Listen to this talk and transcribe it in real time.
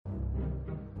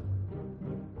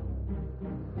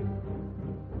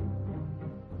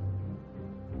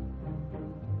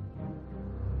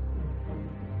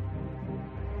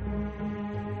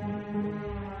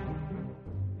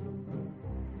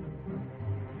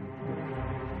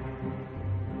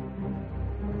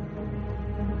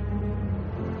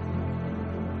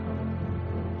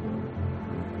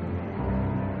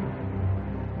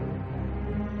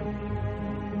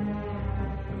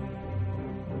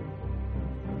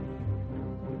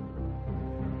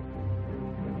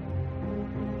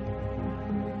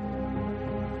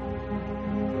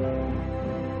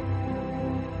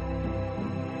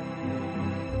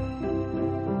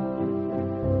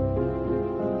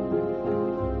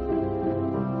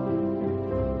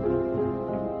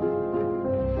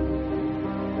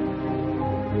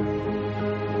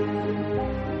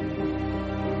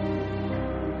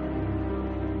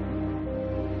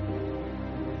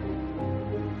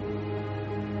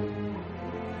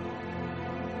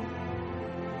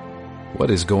What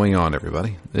is going on,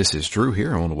 everybody? This is Drew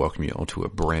here. I want to welcome you all to a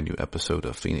brand new episode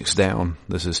of Phoenix Down.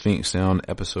 This is Phoenix Down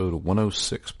episode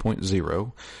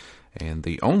 106.0, and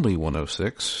the only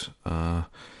 106,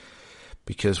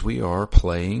 because we are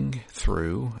playing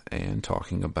through and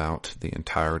talking about the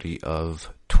entirety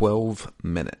of 12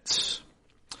 Minutes.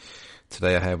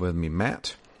 Today I have with me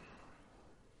Matt.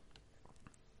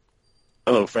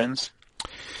 Hello, friends.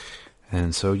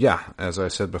 And so, yeah, as I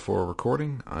said before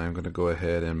recording, I'm going to go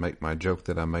ahead and make my joke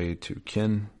that I made to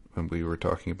Ken when we were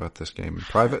talking about this game in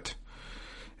private.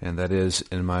 And that is,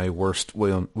 in my worst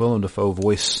Willem Dafoe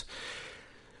voice,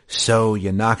 so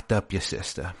you knocked up your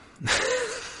sister.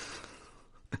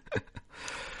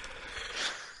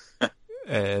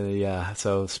 And yeah,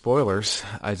 so spoilers.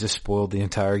 I just spoiled the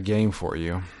entire game for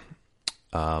you,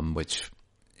 which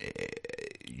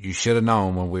you should have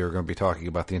known when we were going to be talking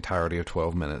about the entirety of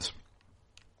 12 Minutes.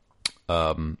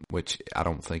 Which I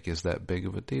don't think is that big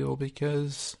of a deal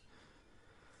because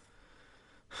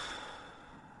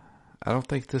I don't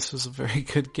think this was a very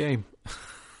good game.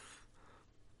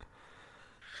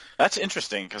 That's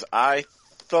interesting because I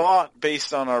thought,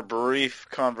 based on our brief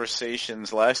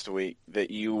conversations last week,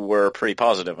 that you were pretty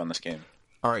positive on this game.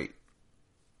 All right.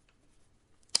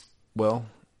 Well,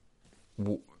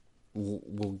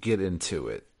 we'll get into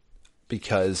it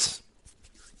because.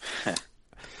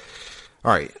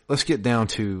 All right, let's get down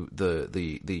to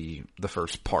the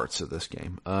first parts of this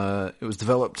game. It was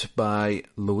developed by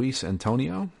Luis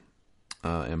Antonio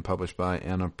and published by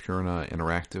Annapurna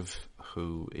Interactive,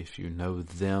 who, if you know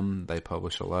them, they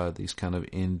publish a lot of these kind of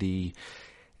indie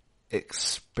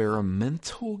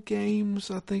experimental games,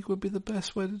 I think would be the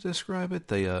best way to describe it.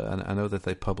 They, I know that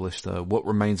they published What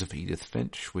Remains of Edith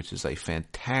Finch, which is a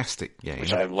fantastic game.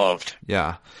 Which I loved.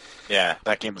 Yeah. Yeah,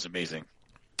 that game was amazing.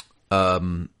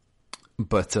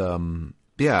 But,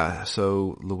 yeah,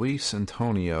 so Luis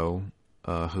Antonio,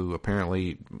 who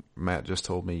apparently, Matt just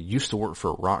told me, used to work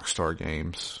for Rockstar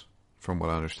Games, from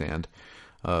what I understand,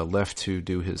 left to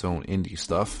do his own indie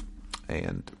stuff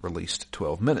and released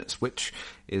 12 Minutes, which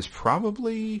is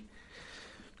probably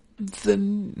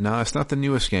no, it's not the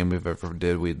newest game we've ever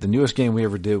did. The newest game we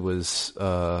ever did was,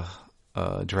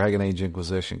 Dragon Age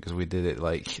Inquisition, because we did it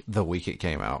like the week it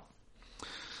came out.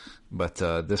 But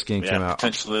this game came out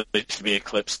potentially to be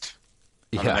eclipsed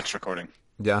on the next recording.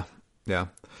 Yeah.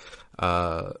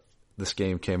 This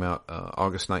game came out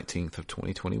August 19th of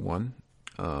 2021.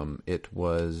 It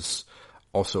was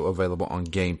also available on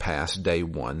Game Pass day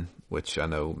one, which I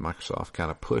know Microsoft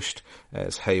kind of pushed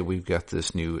as, hey, we've got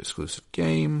this new exclusive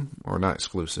game, or not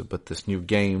exclusive, but this new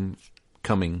game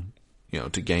coming,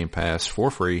 to Game Pass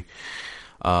for free.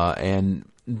 And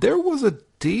there was a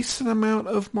decent amount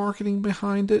of marketing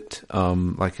behind it.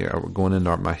 Like going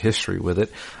into my history with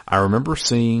it, I remember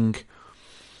seeing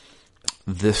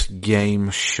this game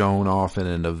shown off in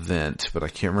an event, but I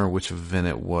can't remember which event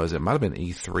it was. It might have been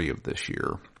E3 of this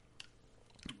year.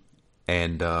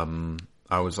 And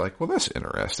I was like, well, that's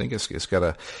interesting. It's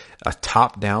got a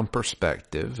top-down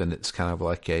perspective, and it's kind of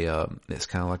like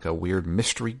a weird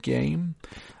mystery game.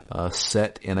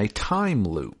 Set in a time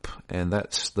loop, and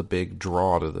that's the big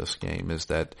draw to this game, is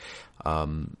that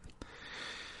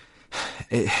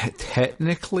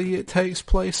technically it takes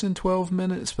place in 12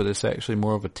 minutes, but it's actually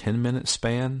more of a 10-minute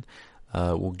span.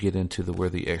 We'll get into where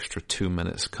the extra 2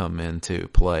 minutes come into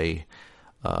play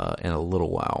in a little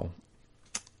while.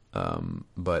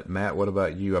 But Matt, what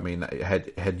about you? I mean,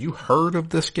 had you heard of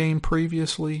this game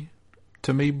previously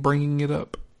to me bringing it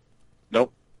up?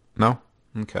 Nope. No?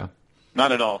 Okay.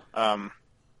 Not at all.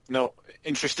 No,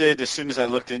 interested as soon as I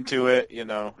looked into it,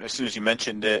 as soon as you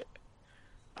mentioned it,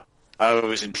 I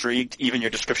was intrigued. Even your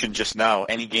description just now,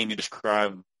 any game you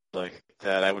described like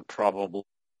that, I would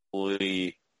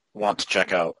probably want to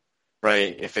check out,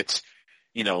 right? If it's,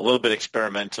 a little bit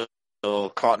experimental,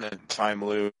 caught in a time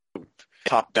loop,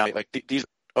 top down, like these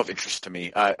are of interest to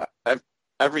me.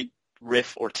 Every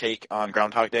riff or take on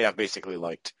Groundhog Day I've basically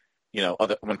liked, when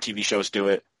TV shows do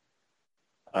it.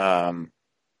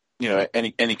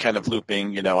 Any kind of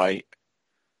looping,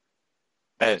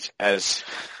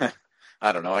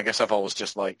 I don't know, I guess I've always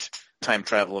just liked time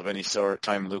travel of any sort,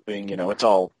 time looping, it's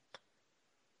all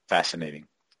fascinating.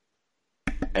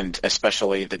 And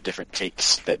especially the different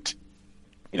takes that,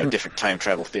 different time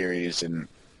travel theories, and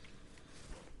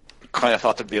kind of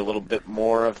thought there'd be a little bit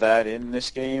more of that in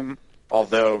this game.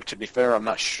 Although, to be fair, I'm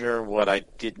not sure what I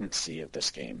didn't see of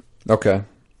this game. Okay.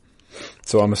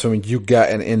 So I'm assuming you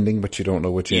got an ending, but you don't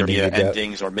know which ending you got.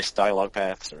 Endings or missed dialogue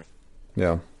paths.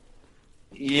 Yeah.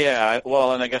 Yeah,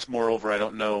 well, and I guess moreover, I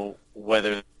don't know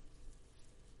whether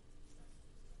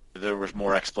there was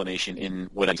more explanation in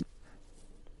what I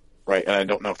right? And I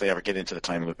don't know if they ever get into the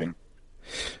time looping.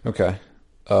 Okay.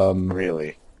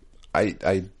 Really?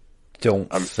 I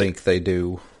don't think they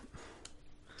do.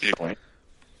 Good point.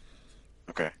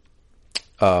 Okay.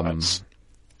 That's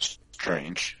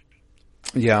strange.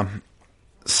 Yeah.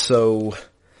 So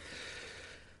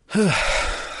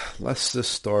let's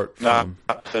just start from...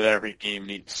 Not that every game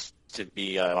needs to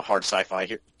be a hard sci-fi.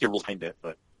 Here behind it,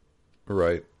 but...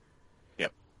 Right.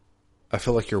 Yep. I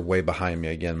feel like you're way behind me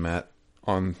again, Matt,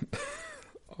 on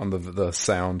on the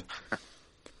sound.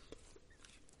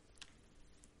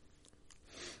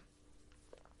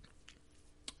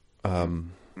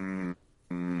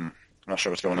 Not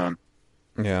sure what's going on.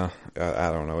 Yeah,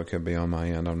 I don't know. It could be on my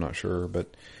end. I'm not sure, but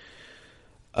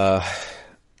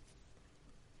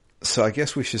so I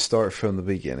guess we should start from the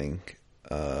beginning.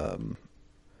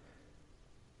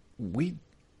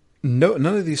 None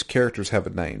of these characters have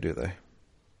a name, do they?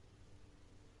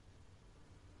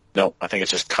 No, I think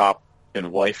it's just cop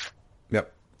and wife.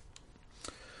 Yep.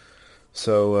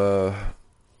 So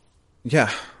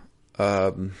yeah,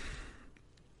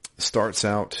 starts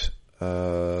out.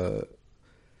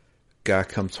 Guy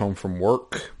comes home from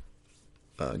work,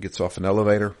 gets off an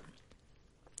elevator,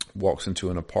 walks into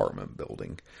an apartment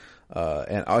building.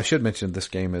 And I should mention this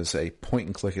game is a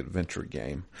point-and-click adventure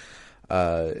game.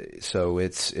 So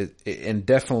and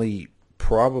definitely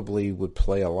probably would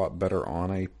play a lot better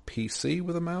on a PC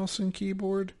with a mouse and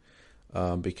keyboard,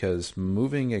 because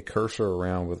moving a cursor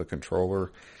around with a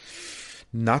controller,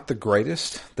 not the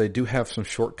greatest. They do have some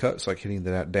shortcuts, like hitting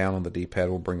that down on the D-pad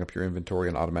will bring up your inventory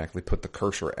and automatically put the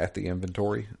cursor at the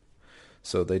inventory.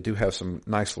 So they do have some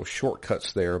nice little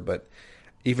shortcuts there, but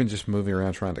even just moving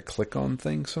around trying to click on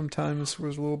things sometimes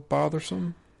was a little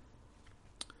bothersome.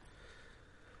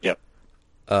 Yep.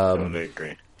 Totally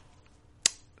agree.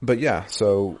 But yeah,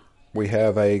 so we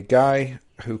have a guy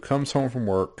who comes home from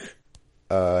work.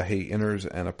 He enters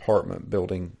an apartment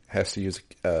building, has to use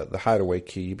the hideaway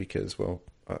key because, well,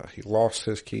 he lost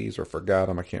his keys or forgot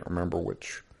them. I can't remember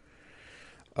which.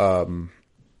 But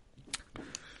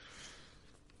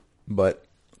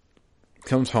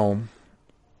comes home.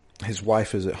 His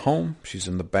wife is at home. She's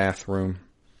in the bathroom.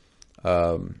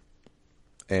 We'll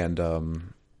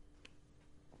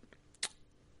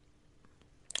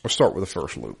start with the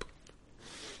first loop.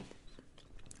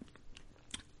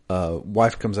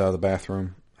 Wife comes out of the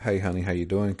bathroom. Hey, honey, how you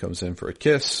doing? Comes in for a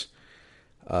kiss.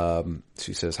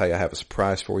 She says, hey, I have a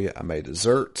surprise for you. I made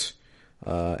dessert.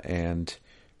 And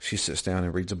she sits down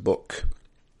and reads a book.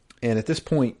 And at this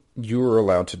point, you're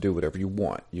allowed to do whatever you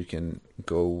want. You can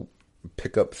go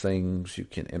pick up things. You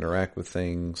can interact with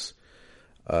things.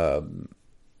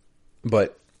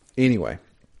 But anyway,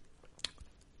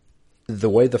 the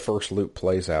way the first loop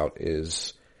plays out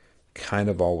is kind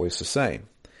of always the same.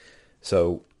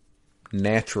 So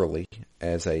naturally,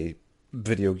 as a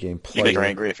video game player... You make her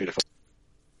angry if you're...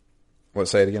 What,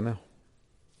 say it again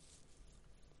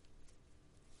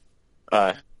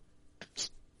now?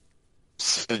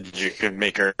 So you could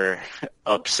make her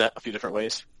upset a few different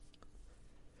ways.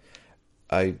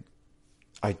 I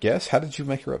guess. How did you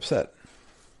make her upset?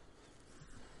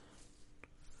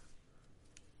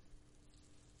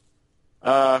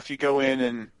 If you go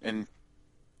in and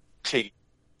take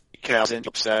cows in,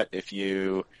 upset if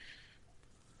you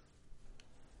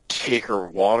take her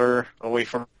water away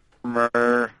from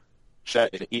her,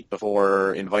 upset if you eat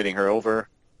before inviting her over,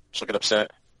 she'll get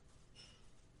upset.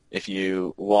 If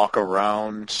you walk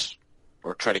around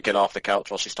or try to get off the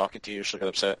couch while she's talking to you, she'll get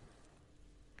upset.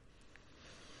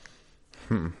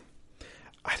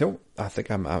 I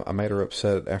think I made her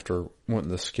upset after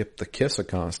wanting to skip the kiss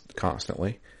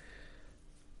constantly.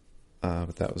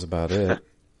 But that was about it.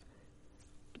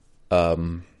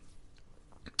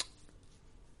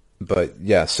 But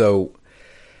yeah, so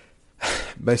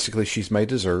basically she's made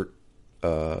dessert.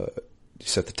 You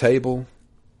set the table,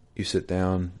 you sit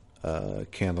down,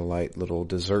 candlelight little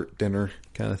dessert dinner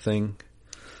kind of thing.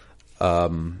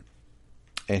 And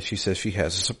she says she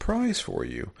has a surprise for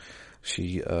you.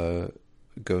 She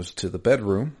goes to the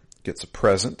bedroom, gets a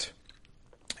present,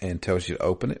 and tells you to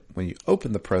open it. When you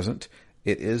open the present,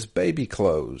 it is baby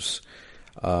clothes.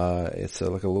 It's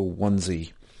like a little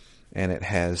onesie, and it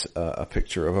has a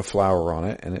picture of a flower on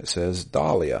it, and it says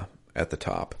Dahlia at the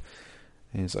top.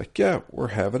 And he's like, yeah, we're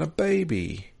having a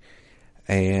baby.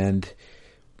 And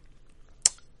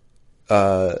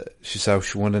she said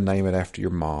she wanted to name it after your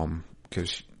mom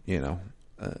because,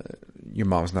 your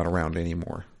mom's not around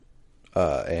anymore.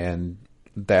 And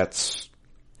that's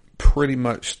pretty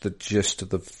much the gist of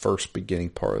the first beginning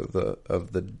part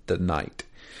of the night.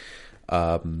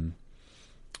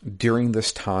 During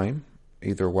this time,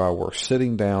 either while we're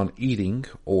sitting down eating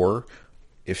or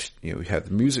if you have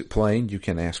the music playing, you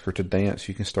can ask her to dance.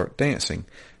 You can start dancing.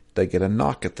 They get a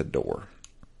knock at the door.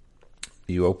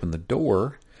 You open the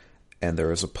door, and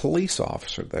there is a police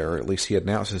officer there. At least he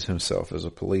announces himself as a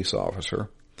police officer.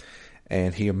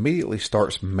 And he immediately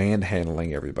starts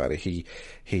manhandling everybody.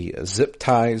 He zip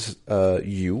ties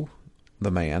you,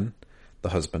 the man, the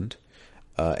husband,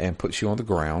 and puts you on the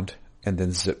ground, and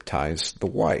then zip ties the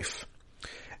wife,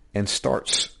 and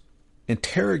starts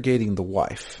interrogating the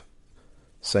wife,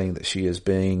 saying that she is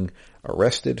being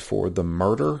arrested for the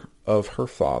murder of her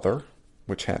father,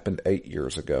 which happened 8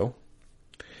 years ago.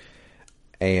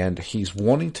 And he's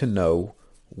wanting to know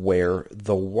where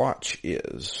the watch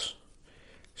is.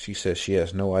 She says she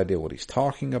has no idea what he's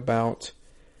talking about.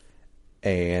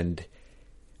 And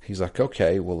he's like,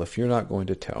 okay, well, if you're not going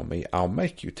to tell me, I'll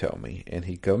make you tell me. And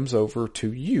he comes over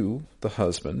to you, the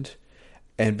husband,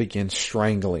 and begins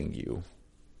strangling you.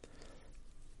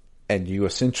 And you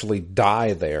essentially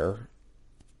die there.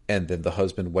 And then the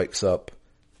husband wakes up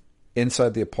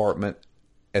inside the apartment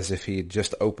as if he had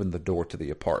just opened the door to the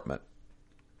apartment.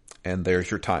 And there's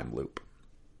your time loop.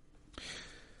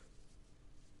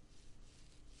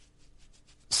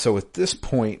 So at this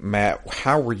point, Matt,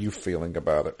 how were you feeling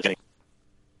about it?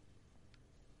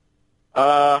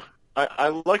 I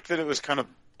liked that it was kind of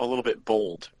a little bit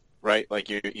bold, right? Like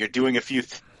you're doing a few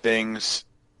things.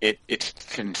 It's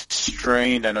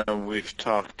constrained. I know we've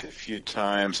talked a few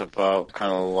times about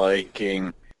kind of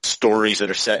liking stories that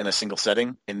are set in a single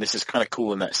setting, and this is kind of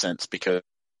cool in that sense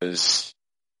because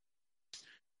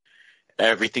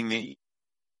everything that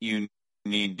you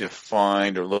need to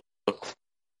find or look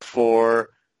for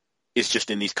is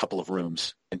just in these couple of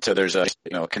rooms. And so there's a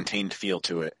contained feel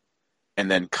to it. And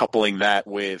then coupling that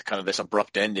with kind of this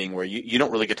abrupt ending where you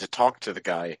don't really get to talk to the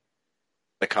guy,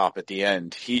 the cop at the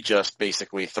end. He just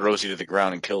basically throws you to the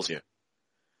ground and kills you.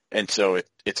 And so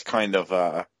it's kind of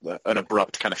an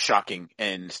abrupt, kind of shocking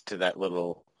end to that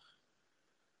little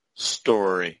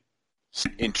story. It's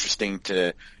interesting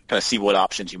to kind of see what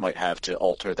options you might have to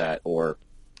alter that or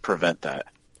prevent that.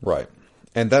 Right.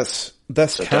 And that's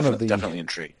so definitely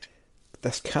intrigued.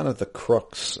 That's kind of the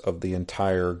crux of the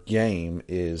entire game,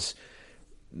 is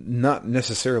not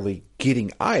necessarily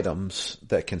getting items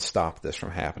that can stop this from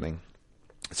happening.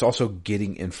 It's also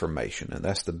getting information, and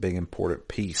that's the big important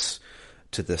piece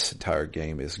to this entire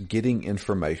game, is getting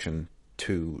information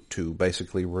to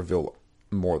basically reveal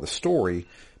more of the story,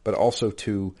 but also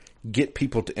to get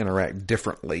people to interact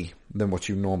differently than what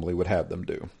you normally would have them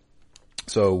do.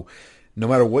 So no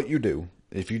matter what you do,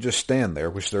 if you just stand there,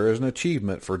 which there is an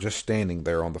achievement for just standing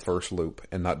there on the first loop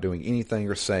and not doing anything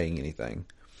or saying anything,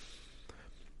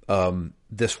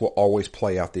 this will always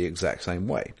play out the exact same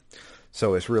way.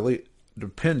 So it's really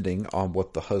depending on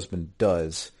what the husband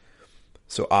does.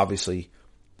 So obviously,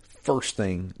 first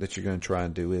thing that you're going to try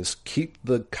and do is keep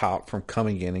the cop from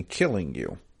coming in and killing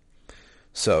you.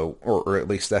 So, or at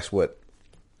least that's what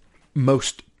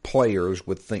most players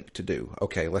would think to do.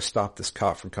 Okay, let's stop this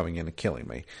cop from coming in and killing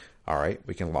me. All right,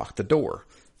 we can lock the door.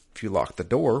 If you lock the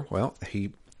door, well,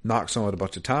 he knocks on it a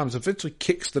bunch of times, eventually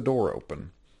kicks the door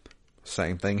open.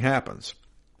 Same thing happens.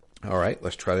 All right,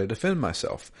 let's try to defend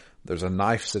myself. There's a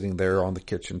knife sitting there on the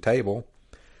kitchen table.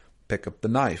 Pick up the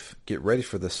knife. Get ready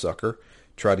for this sucker.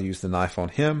 Try to use the knife on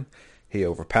him. He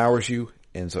overpowers you,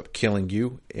 ends up killing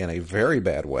you in a very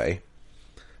bad way.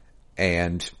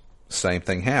 And same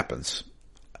thing happens.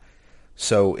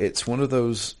 So it's one of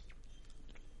those...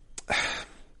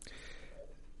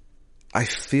 I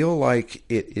feel like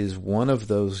it is one of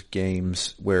those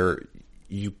games where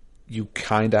you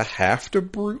kind of have to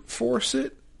brute force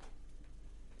it.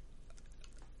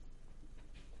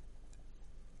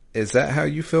 Is that how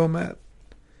you feel, Matt?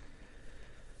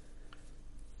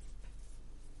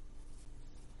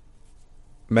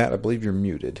 Matt, I believe you're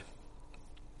muted.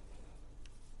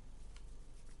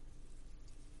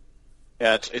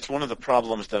 Yeah, it's one of the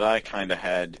problems that I kind of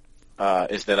had,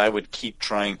 is that I would keep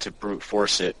trying to brute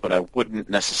force it, but I wouldn't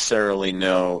necessarily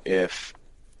know if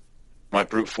my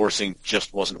brute forcing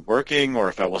just wasn't working, or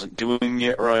if I wasn't doing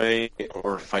it right,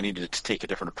 or if I needed to take a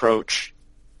different approach.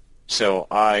 So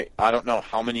I don't know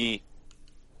how many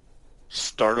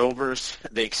startovers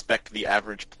they expect the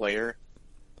average player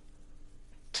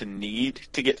to need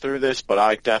to get through this, but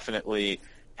I definitely,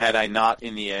 had I not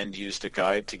in the end used a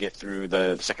guide to get through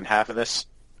the second half of this,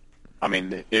 I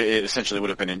mean, it essentially would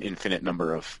have been an infinite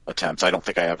number of attempts. I don't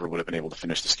think I ever would have been able to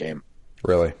finish this game.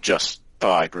 Really? Just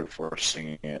by brute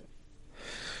forcing it.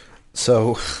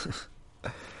 So,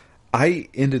 I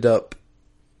ended up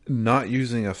not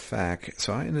using a FAQ,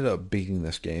 so I ended up beating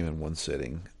this game in one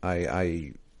sitting.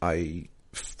 I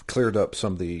cleared up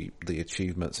some of the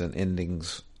achievements and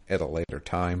endings at a later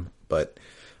time, but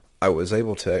I was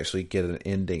able to actually get an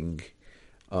ending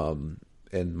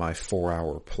in my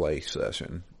 4-hour play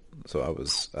session. So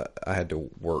I had to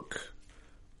work,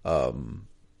 I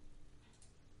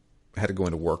had to go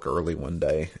into work early one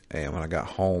day, and when I got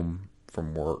home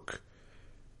from work,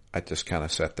 I just kind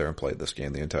of sat there and played this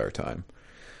game the entire time.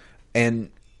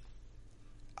 And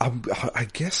I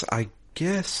guess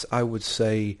I would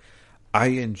say I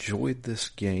enjoyed this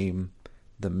game,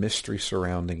 the mystery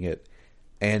surrounding it,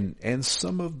 and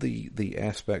some of the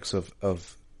aspects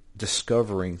of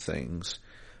discovering things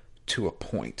to a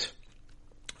point.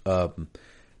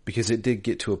 Because it did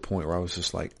get to a point where I was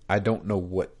just like, I don't know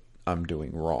what I'm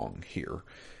doing wrong here,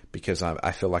 because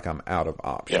I feel like I'm out of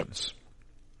options.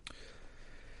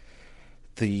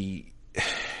 Yep.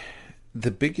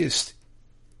 The biggest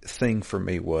thing for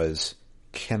me was,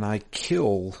 can I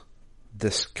kill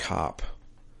this cop?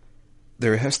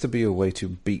 There has to be a way to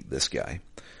beat this guy.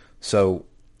 So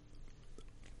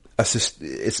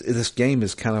this game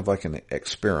is kind of like an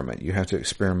experiment. You have to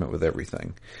experiment with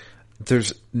everything.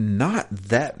 There's not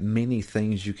that many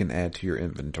things you can add to your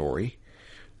inventory.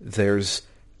 There's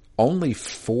only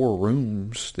 4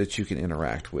 rooms that you can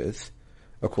interact with.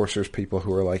 Of course, there's people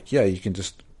who are like, yeah, you can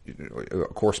just,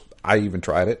 of course, I even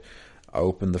tried it. I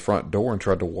opened the front door and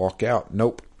tried to walk out.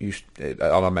 Nope, it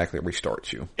automatically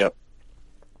restarts you. Yep.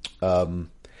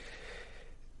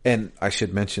 And I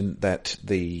should mention that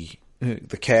the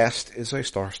cast is a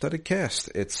star-studded cast.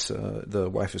 It's the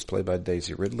wife is played by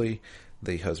Daisy Ridley,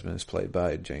 the husband is played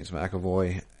by James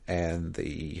McAvoy, and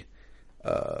the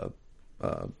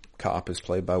cop is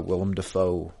played by Willem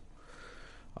Dafoe.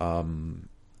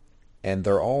 And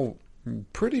they're all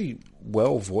pretty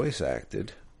well voice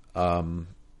acted. I'm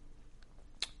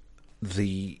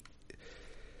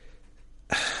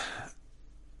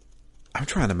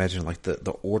trying to imagine like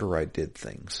the order I did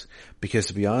things, because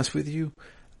to be honest with you,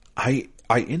 I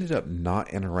ended up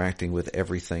not interacting with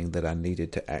everything that I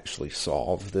needed to actually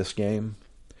solve this game.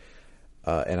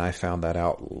 And I found that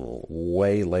out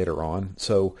way later on.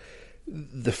 So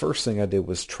the first thing I did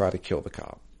was try to kill the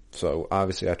cop. So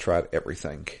obviously I tried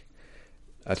everything.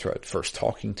 I tried first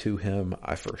talking to him.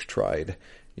 I first tried,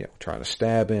 trying to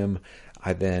stab him.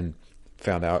 I then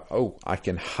found out, I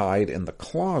can hide in the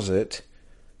closet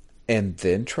and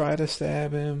then try to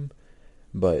stab him.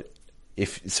 But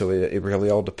it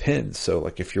really all depends. So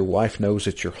like if your wife knows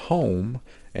that you're home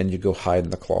and you go hide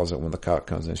in the closet when the cop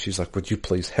comes in, she's like, would you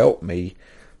please help me,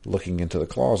 looking into the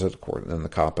closet? Of course, then the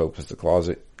cop opens the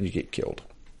closet, you get killed.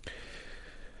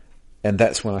 And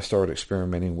that's when I started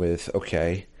experimenting with,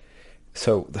 okay,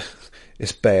 so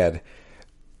it's bad.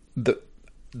 The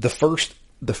first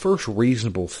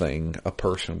reasonable thing a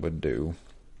person would do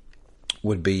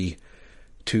would be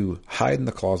to hide in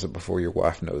the closet before your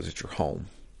wife knows that you're home.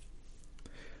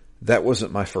 That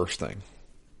wasn't my first thing.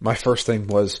 My first thing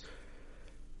was,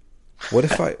 what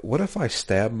if I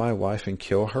stab my wife and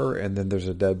kill her, and then there's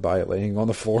a dead body laying on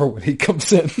the floor when he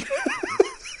comes in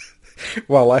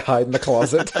while I hide in the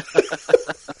closet?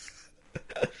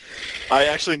 I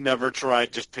actually never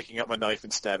tried just picking up my knife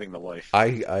and stabbing the wife. All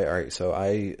right,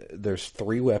 so there's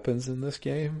 3 weapons in this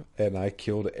game, and I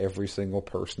killed every single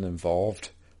person involved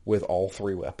with all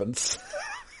 3 weapons.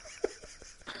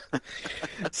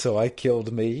 So I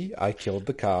killed me, I killed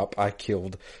the cop, I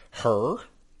killed her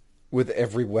with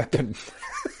every weapon.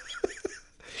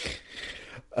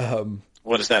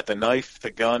 What is that, the knife,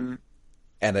 the gun?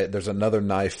 And there's another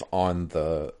knife on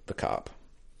the cop.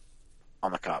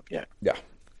 On the cop, yeah. Yeah.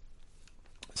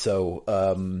 So,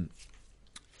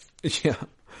 yeah.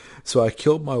 So I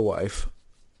killed my wife,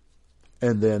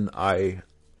 and then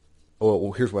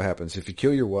well, here's what happens. If you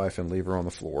kill your wife and leave her on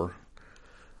the floor,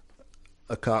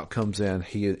 a cop comes in,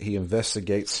 he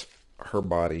investigates her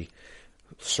body,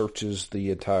 searches the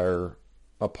entire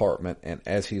apartment, and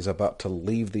as he's about to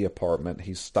leave the apartment,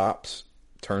 he stops,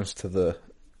 turns to the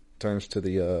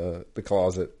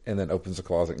closet, and then opens the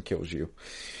closet and kills you.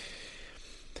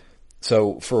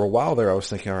 So for a while there, I was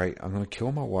thinking, all right, I'm going to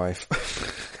kill my wife.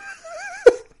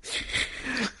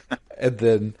 And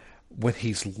then when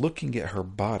he's looking at her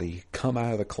body, come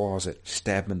out of the closet,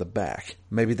 stab him in the back.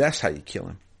 Maybe that's how you kill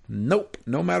him. Nope.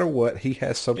 No matter what, he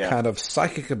has some kind of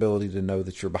psychic ability to know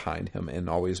that you're behind him and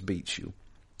always beats you.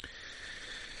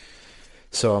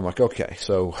 So I'm like, okay,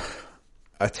 so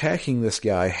attacking this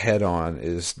guy head on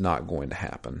is not going to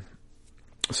happen.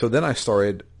 So then I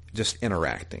started just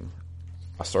interacting.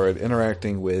 I started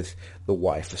interacting with the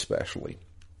wife especially,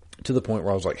 to the point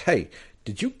where I was like, hey,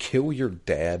 did you kill your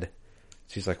dad?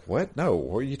 She's like, what? No,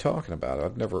 what are you talking about?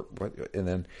 I've never... What? And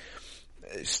then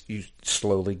you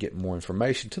slowly get more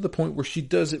information to the point where she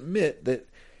does admit that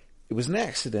it was an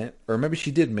accident, or maybe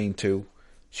she did mean to.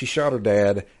 She shot her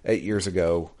dad 8 years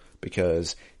ago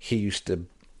because he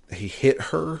hit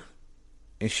her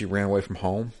and she ran away from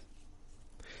home.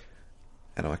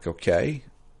 And I'm like, okay,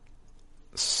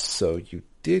 so you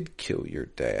did kill your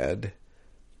dad.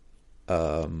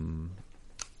 Yeah,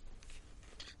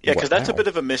 because that's a bit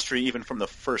of a mystery even from the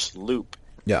first loop.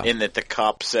 Yeah. In that the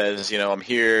cop says, I'm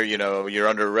here, you're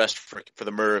under arrest for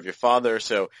the murder of your father.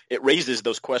 So it raises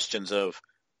those questions of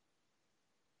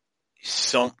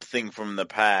something from the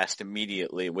past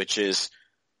immediately, which is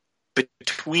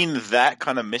between that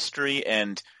kind of mystery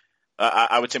and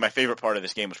I would say my favorite part of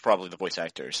this game was probably the voice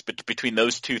actors. But between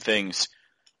those two things,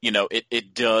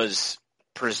 it does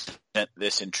present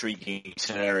this intriguing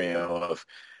scenario of,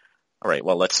 all right,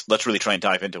 well, let's really try and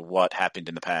dive into what happened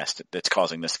in the past that's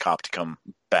causing this cop to come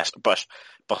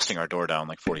busting our door down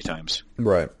like 40 times.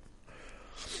 Right.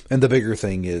 And the bigger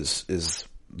thing is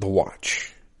the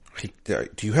watch. Do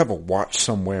you have a watch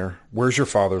somewhere? Where's your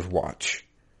father's watch?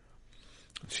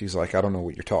 She's like, I don't know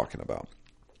what you're talking about.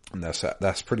 And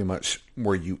that's pretty much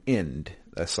where you end.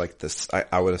 That's like this,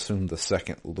 I would assume, the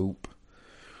second loop.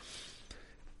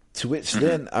 To which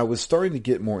then I was starting to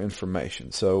get more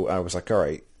information. So I was like, all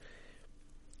right.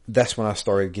 That's when I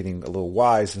started getting a little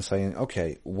wise and saying,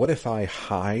 okay, what if I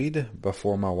hide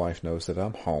before my wife knows that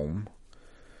I'm home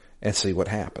and see what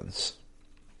happens?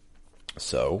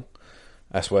 So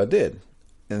that's what I did.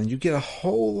 And you get a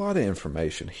whole lot of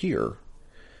information here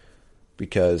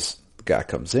because the guy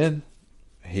comes in,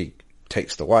 he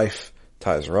takes the wife,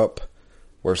 ties her up.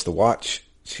 Where's the watch?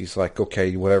 She's like,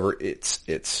 okay, whatever.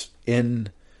 It's in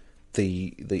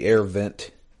the air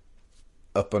vent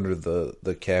up under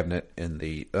the cabinet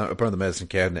in up under the medicine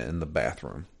cabinet in the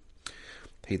bathroom.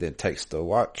 He then takes the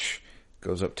watch,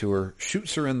 goes up to her,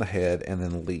 shoots her in the head, and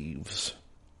then leaves.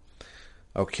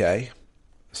 Okay,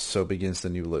 so begins the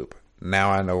new loop.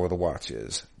 Now I know where the watch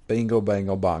is. Bingo,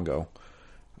 bango, bongo.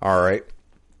 All right,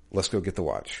 let's go get the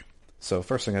watch. So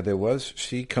first thing I did was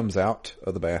she comes out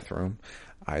of the bathroom.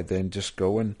 I then just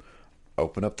go and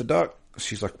open up the duct.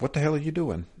 She's like, what the hell are you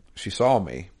doing? She saw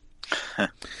me.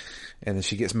 And then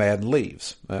she gets mad and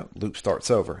leaves. Well, loop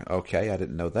starts over. Okay, I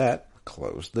didn't know that.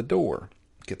 Close the door.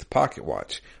 Get the pocket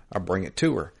watch. I bring it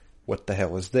to her. What the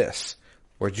hell is this?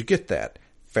 Where'd you get that?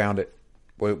 Found it.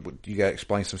 You got to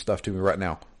explain some stuff to me right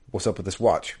now. What's up with this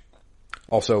watch?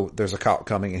 Also, there's a cop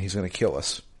coming and he's going to kill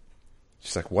us.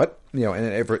 She's like, what? And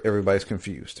everybody's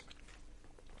confused.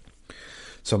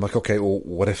 So I'm like, okay, well,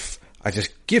 what if I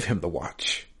just give him the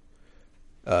watch?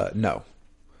 No.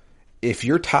 If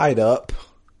you're tied up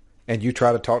and you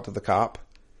try to talk to the cop,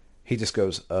 he just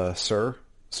goes, sir.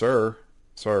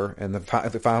 And then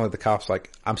finally the cop's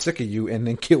like, I'm sick of you, and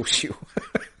then kills you.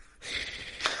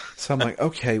 So I'm like,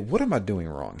 okay, what am I doing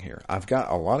wrong here? I've got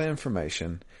a lot of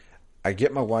information. I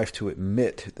get my wife to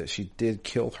admit that she did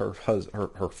kill her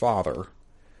father,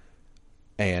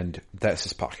 and that's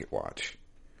his pocket watch.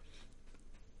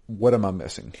 What am I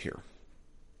missing here?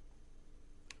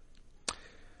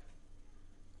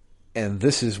 And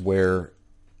this is where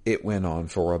it went on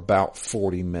for about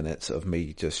 40 minutes of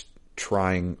me just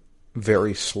trying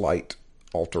very slight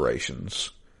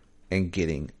alterations and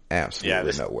getting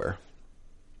absolutely nowhere.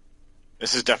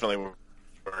 This is definitely where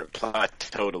it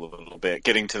plateaued a little bit.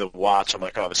 Getting to the watch, I'm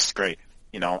like, oh, this is great.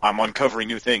 I'm uncovering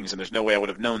new things, and there's no way I would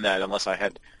have known that unless I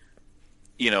had,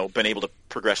 been able to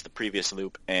progress the previous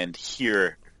loop and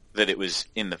hear that it was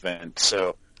in the vent.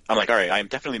 So I'm like, all right, I'm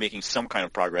definitely making some kind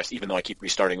of progress, even though I keep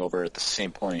restarting over at the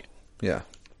same point. Yeah.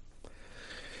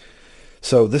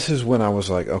 So this is when I was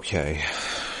like, okay,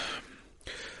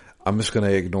 I'm just going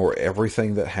to ignore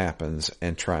everything that happens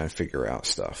and try and figure out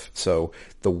stuff. So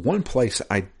the one place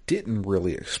I didn't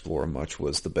really explore much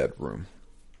was the bedroom.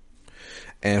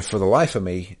 And for the life of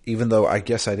me, even though I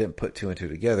guess I didn't put two and two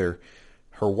together,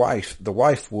 the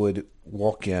wife would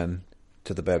walk in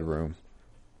to the bedroom,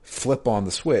 flip on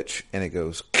the switch, and it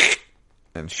goes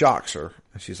and shocks her.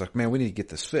 And she's like, man, we need to get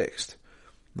this fixed.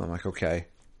 And I'm like, okay.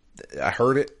 I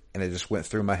heard it, and it just went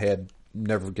through my head.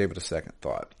 Never gave it a second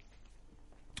thought.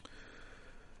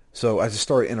 So I just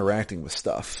started interacting with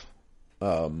stuff.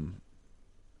 And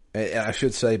I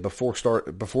should say, before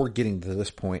getting to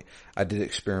this point, I did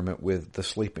experiment with the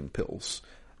sleeping pills.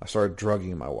 I started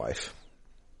drugging my wife.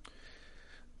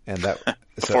 And that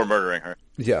before murdering her.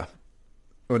 Yeah.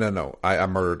 Oh, no. I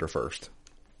murdered her first.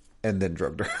 And then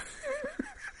drugged her.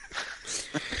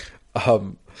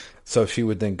 So she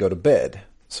would then go to bed.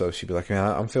 So she'd be like, man,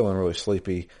 I'm feeling really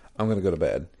sleepy. I'm going to go to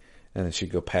bed. And then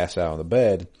she'd go pass out on the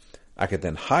bed. I could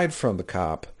then hide from the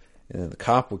cop, and then the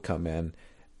cop would come in,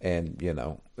 and,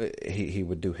 he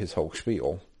would do his whole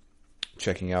spiel,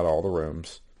 checking out all the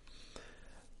rooms.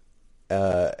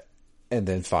 and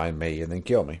then find me and then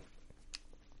kill me.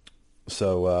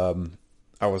 So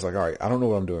I was like, all right, I don't know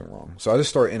what I'm doing wrong. So I just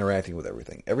started interacting with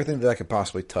everything. Everything that I could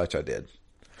possibly touch, I did.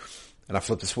 And I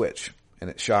flipped the switch, and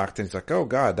it shocked, and it's like, oh,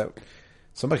 God, that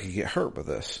somebody could get hurt with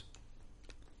this.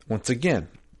 Once again,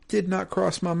 did not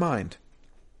cross my mind.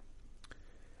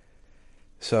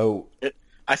 So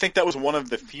I think that was one of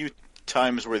the few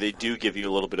times where they do give you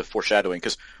a little bit of foreshadowing,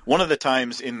 because one of the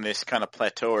times in this kind of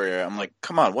plateau area, I'm like,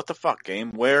 come on, what the fuck,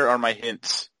 game? Where are my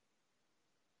hints?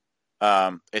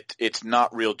 It's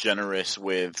not real generous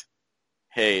with,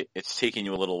 hey, it's taking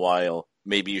you a little while.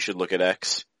 Maybe you should look at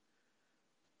X.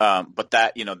 But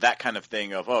that, that kind of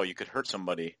thing of, oh, you could hurt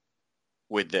somebody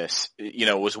with this,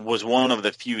 was one of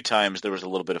the few times there was a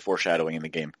little bit of foreshadowing in the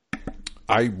game.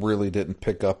 I really didn't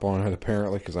pick up on it,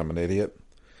 apparently, because I'm an idiot.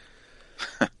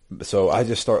 So I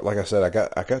just like I said, I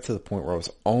got to the point where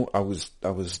I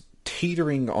was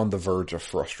teetering on the verge of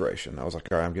frustration. I was like,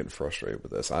 all right, I'm getting frustrated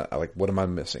with this. I like, what am I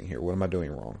missing here? What am I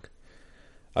doing wrong?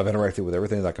 I've interacted with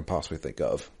everything that I can possibly think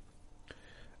of.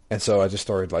 And so I just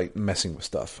started like messing with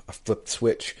stuff. I flipped the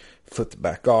switch, flipped it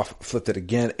back off, flipped it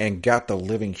again, and got the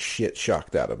living shit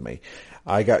shocked out of me.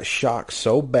 I got shocked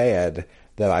so bad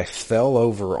that I fell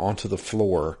over onto the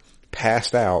floor,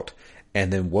 passed out,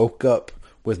 and then woke up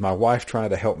with my wife trying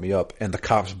to help me up and the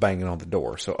cops banging on the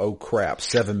door. So, oh crap,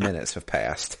 7 minutes have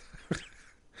passed.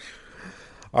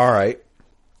 All right.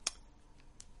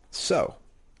 So,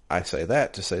 I say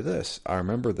that to say this. I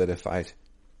remember that if I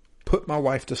put my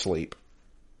wife to sleep,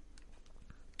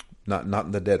 not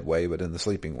in the dead way, but in the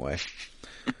sleeping way,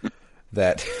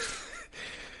 that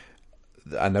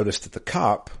I noticed that the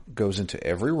cop goes into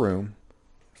every room,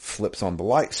 flips on the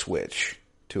light switch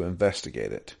to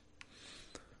investigate it.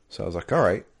 So I was like, all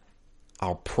right,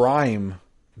 I'll prime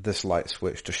this light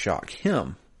switch to shock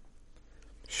him.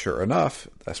 Sure enough,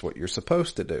 that's what you're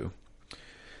supposed to do.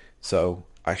 So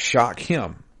I shock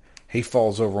him. He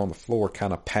falls over on the floor,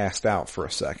 kind of passed out for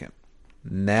a second.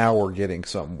 Now we're getting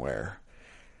somewhere.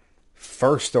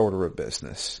 First order of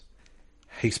business.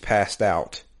 He's passed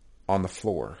out on the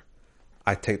floor.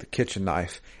 I take the kitchen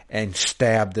knife and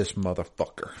stab this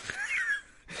motherfucker.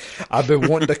 I've been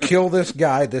wanting to kill this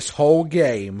guy this whole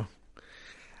game,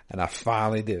 and I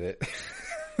finally did it.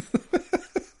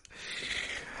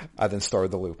 I then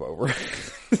started the loop over.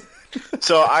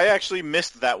 So I actually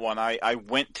missed that one. I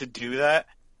went to do that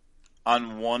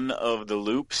on one of the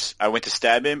loops. I went to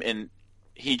stab him, and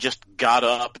he just got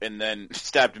up and then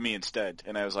stabbed me instead.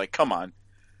 And I was like, come on.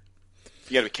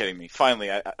 You gotta be kidding me.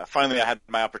 Finally, I had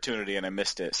my opportunity and I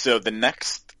missed it. So the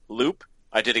next loop,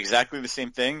 I did exactly the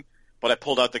same thing, but I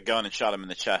pulled out the gun and shot him in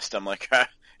the chest. I'm like,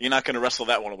 you're not gonna wrestle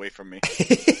that one away from me.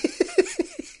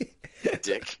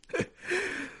 Dick.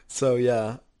 So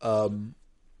yeah.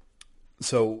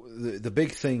 So the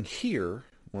big thing here,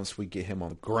 once we get him on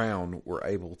the ground, we're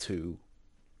able to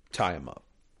tie him up.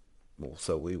 Well,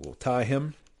 so we will tie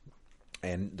him,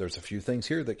 and there's a few things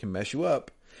here that can mess you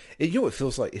up. And you know what it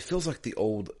feels like? It feels like the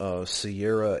old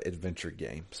Sierra adventure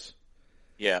games.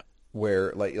 Yeah.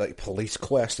 Where, like Police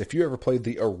Quest, if you ever played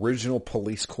the original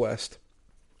Police Quest,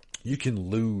 you can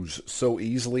lose so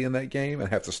easily in that game and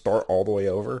have to start all the way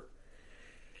over.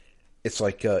 It's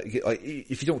like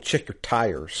if you don't check your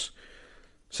tires.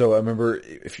 So I remember,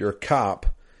 if you're a cop,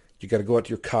 you got to go out to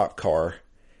your cop car,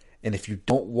 and if you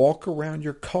don't walk around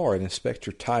your car and inspect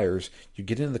your tires, you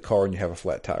get into the car and you have a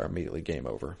flat tire immediately. Game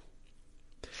over.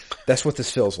 That's what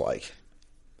this feels like.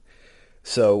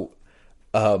 So,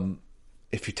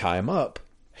 if you tie him up,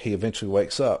 he eventually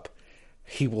wakes up.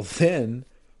 He will then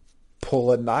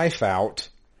pull a knife out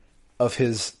of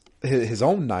his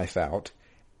own knife out,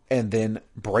 and then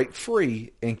break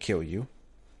free and kill you.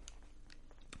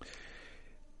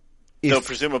 Though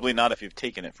presumably not if you've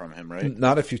taken it from him, right?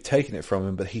 Not if you've taken it from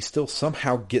him, but he still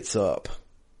somehow gets up.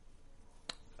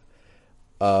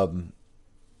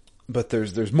 But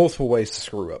there's multiple ways to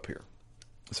screw up here.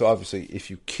 So obviously,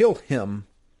 if you kill him,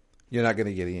 you're not going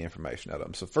to get any information out of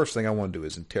him. So first thing I want to do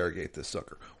is interrogate this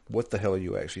sucker. What the hell are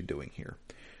you actually doing here?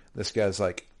 This guy's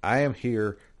like, I am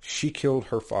here. She killed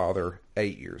her father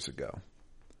 8 years ago.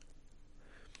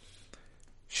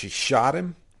 She shot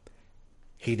him.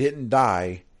 He didn't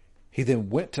die. He then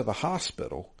went to the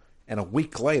hospital, and a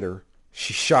week later,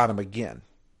 she shot him again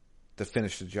to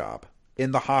finish the job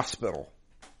in the hospital.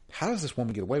 How does this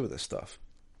woman get away with this stuff?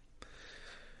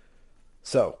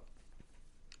 So,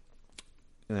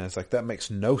 and it's like, that makes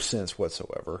no sense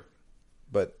whatsoever,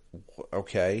 but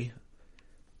okay.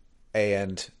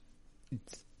 And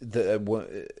one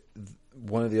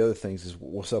of the other things is,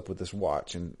 what's up with this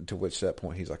watch? And to which that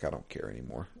point he's like, I don't care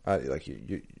anymore.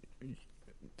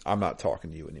 I'm not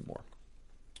talking to you anymore.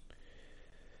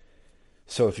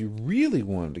 So if you really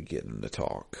wanted to get him to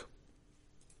talk,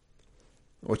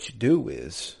 what you do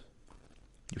is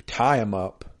you tie him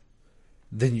up,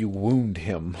 then you wound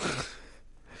him.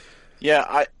 Yeah,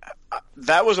 I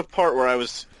that was a part where I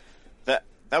was that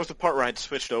was the part where I'd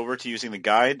switched over to using the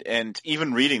guide, and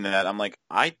even reading that, I'm like,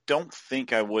 I don't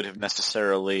think I would have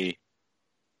necessarily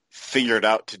figured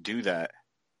out to do that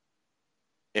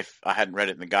if I hadn't read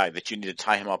it in the guide, that you need to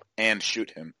tie him up and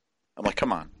shoot him. I'm like,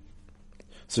 come on.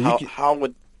 So how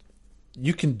would...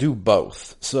 You can do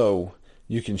both. So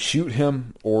you can shoot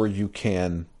him or you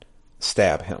can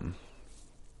stab him.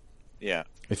 Yeah.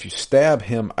 If you stab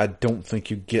him, I don't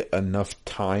think you get enough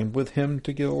time with him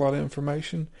to get a lot of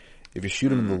information. If you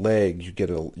shoot him in the leg, you get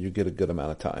a good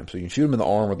amount of time. So you can shoot him in the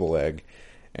arm or the leg,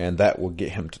 and that will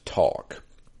get him to talk.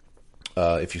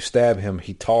 If you stab him,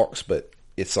 he talks, but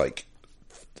it's like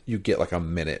you get like a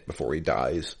minute before he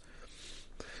dies.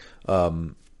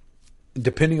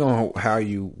 Depending on how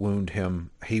you wound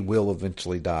him, he will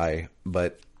eventually die,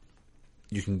 but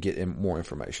you can get more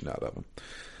information out of him.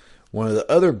 One of the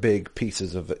other big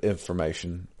pieces of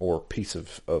information or piece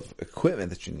of equipment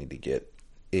that you need to get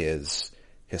is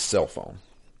his cell phone.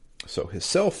 So his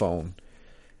cell phone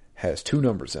has 2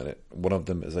 numbers in it. One of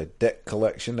them is a debt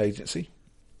collection agency.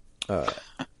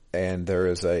 And there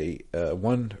is a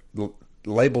one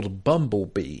labeled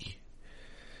Bumblebee.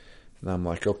 And I'm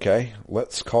like, okay,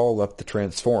 let's call up the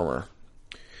Transformer.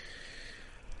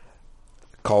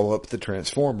 Call up the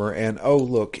Transformer, and oh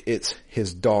look, it's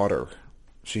his daughter.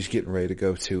 She's getting ready to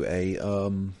go to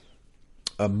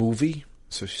a movie.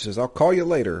 So she says, I'll call you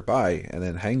later, bye, and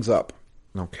then hangs up.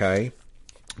 Okay,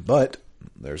 but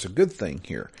there's a good thing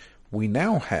here. We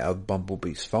now have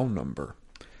Bumblebee's phone number.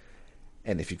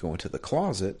 And if you go into the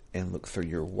closet and look through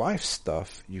your wife's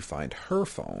stuff, you find her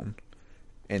phone,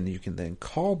 and you can then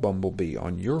call Bumblebee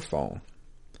on your phone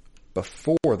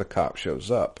before the cop shows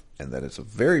up. And that is a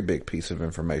very big piece of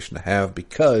information to have,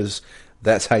 because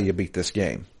that's how you beat this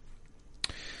game.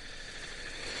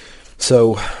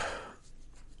 So,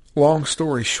 long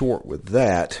story short with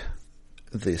that,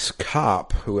 this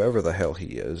cop, whoever the hell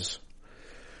he is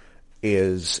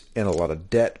in a lot of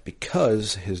debt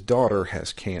because his daughter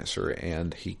has cancer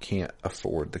and he can't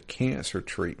afford the cancer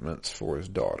treatments for his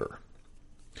daughter.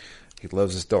 He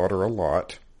loves his daughter a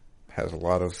lot, has a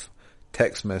lot of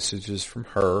text messages from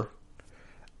her,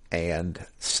 and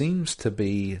seems to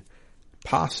be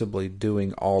possibly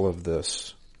doing all of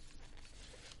this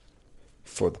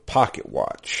for the pocket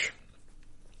watch.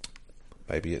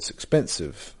 Maybe it's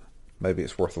expensive. Maybe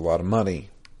it's worth a lot of money.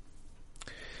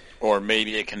 Or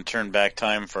maybe it can turn back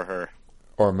time for her.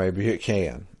 Or maybe it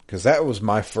can. Because that was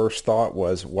my first thought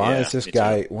was, why is this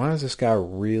guy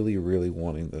really, really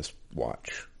wanting this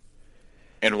watch?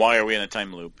 And why are we in a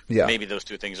time loop? Yeah. Maybe those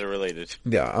two things are related.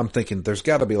 Yeah, I'm thinking there's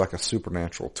got to be like a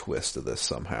supernatural twist to this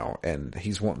somehow. And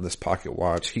he's wanting this pocket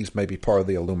watch. He's maybe part of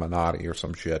the Illuminati or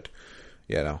some shit.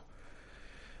 You know.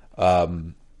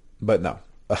 But no.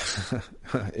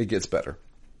 It gets better.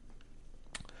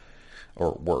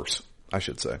 Or worse, I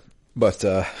should say. But,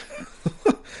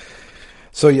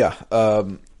 so yeah,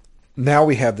 now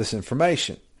we have this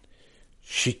information.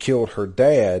 She killed her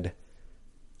dad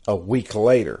a week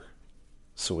later.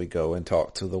 So we go and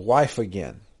talk to the wife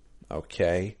again.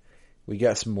 Okay, we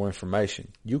got some more information.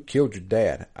 You killed your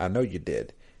dad. I know you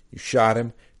did. You shot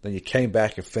him. Then you came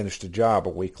back and finished the job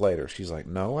a week later. She's like,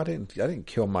 no, I didn't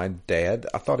kill my dad.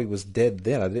 I thought he was dead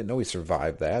then. I didn't know he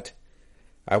survived that.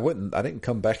 I didn't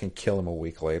come back and kill him a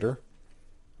week later.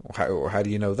 How do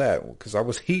you know that? Because I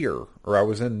was here, or I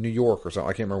was in New York or something.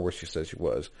 I can't remember where she said she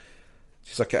was.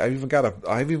 She's like, I've even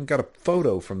got a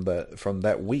photo from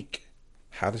that week.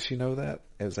 How does she know that?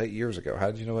 It was 8 years ago.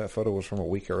 How did you know that photo was from a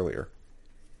week earlier?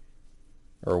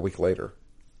 Or a week later?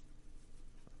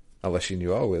 Unless you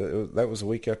knew, that was a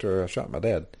week after I shot my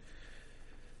dad.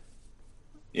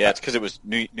 Yeah, it's because it was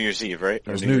New Year's Eve, right?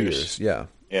 It was New Year's, yeah.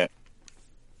 Yeah.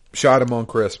 Shot him on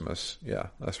Christmas. Yeah,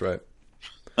 that's right.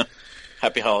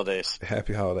 Happy holidays.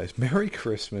 Happy holidays. Merry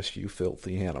Christmas, you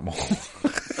filthy animal.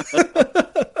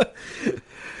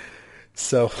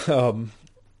 So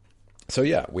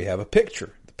yeah, we have a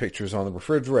picture. The picture's on the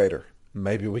refrigerator.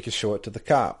 Maybe we could show it to the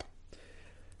cop.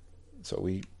 So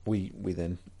we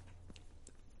then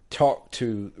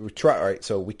alright,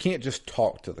 so we can't just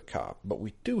talk to the cop, but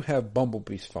we do have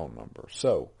Bumblebee's phone number.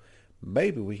 So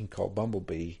maybe we can call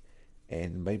Bumblebee,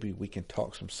 and maybe we can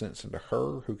talk some sense into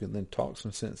her, who can then talk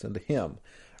some sense into him.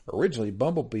 Originally,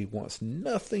 Bumblebee wants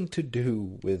nothing to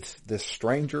do with this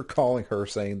stranger calling her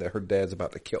saying that her dad's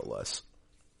about to kill us.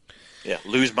 Yeah,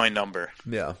 lose my number.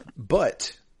 Yeah,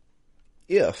 but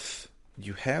if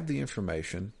you have the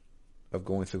information of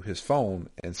going through his phone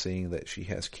and seeing that she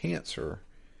has cancer,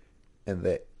 and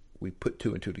that we put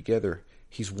two and two together.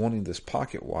 He's wanting this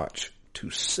pocket watch to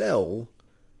sell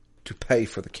to pay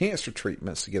for the cancer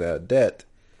treatments to get out of debt.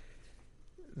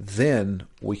 Then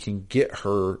we can get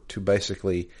her to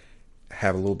basically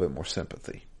have a little bit more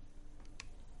sympathy.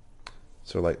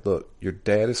 So like, look, your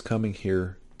dad is coming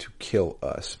here to kill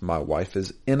us. My wife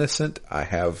is innocent. I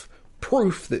have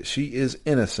proof that she is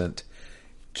innocent.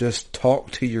 Just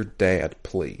talk to your dad,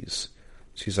 please.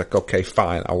 She's like, okay,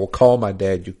 fine. I will call my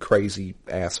dad, you crazy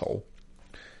asshole.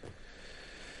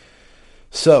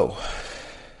 So,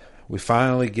 we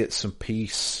finally get some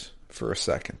peace for a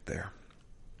second there.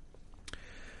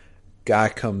 Guy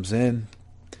comes in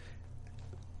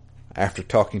after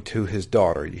talking to his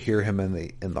daughter. You hear him in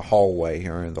the hallway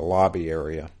or in the lobby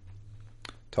area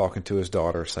talking to his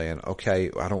daughter, saying, okay,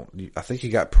 I think he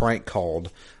got prank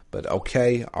called, but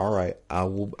okay, all right, I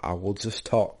will just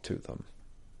talk to them.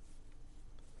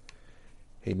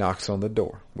 He knocks on the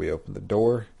door. We open the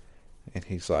door, and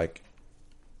he's like,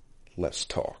 let's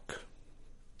talk.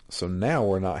 So now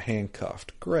we're not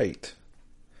handcuffed. Great.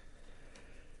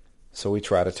 So we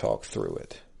try to talk through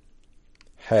it.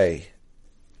 Hey,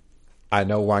 I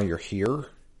know why you're here.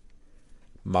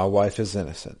 My wife is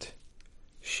innocent.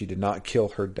 She did not kill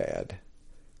her dad.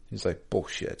 He's like,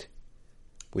 bullshit.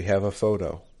 We have a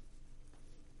photo.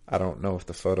 I don't know if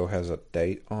the photo has a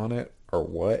date on it or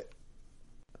what.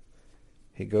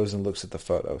 He goes and looks at the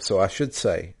photo. So I should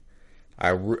say,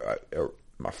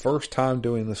 my first time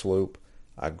doing this loop,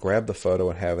 I grabbed the photo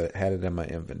and had it in my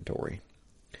inventory.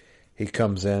 He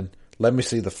comes in, let me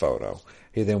see the photo.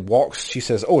 He then walks, she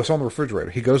says, oh, it's on the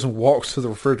refrigerator. He goes and walks to the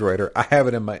refrigerator. I have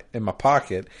it in my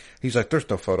pocket. He's like, there's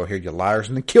no photo here, you liars,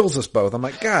 and then kills us both. I'm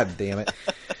like, God damn it.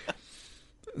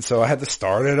 So I had to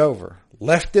start it over.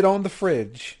 Left it on the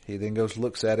fridge. He then goes,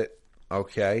 looks at it.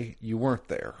 Okay, you weren't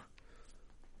there.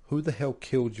 Who the hell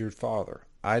killed your father?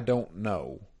 I don't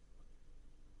know.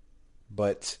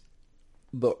 But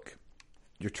look,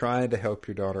 you're trying to help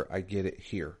your daughter. I get it.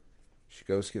 Here. She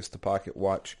goes, gets the pocket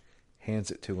watch,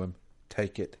 hands it to him.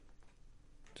 Take it.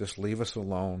 Just leave us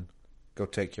alone. Go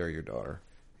take care of your daughter.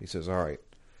 He says, all right,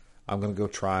 I'm going to go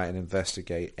try and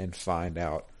investigate and find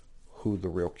out who the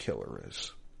real killer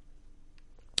is.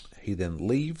 He then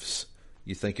leaves.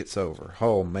 You think it's over.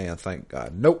 Oh man, thank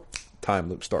God. Nope. Time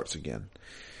loop starts again.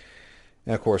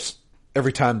 And of course,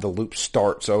 every time the loop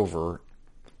starts over,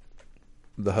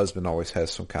 the husband always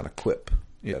has some kind of quip,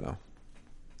 you know.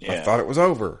 Yeah. I thought it was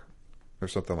over. Or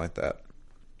something like that.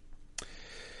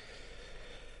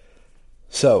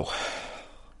 So,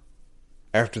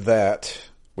 after that,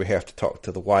 we have to talk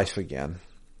to the wife again.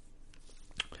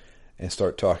 And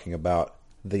start talking about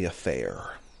the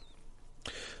affair.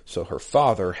 So her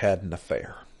father had an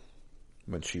affair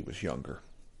when she was younger.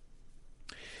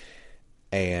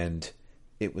 And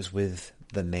it was with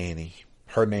the nanny.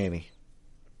 Her nanny.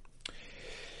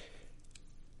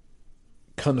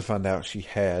 Come to find out she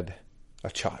had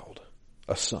a child.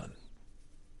 A son.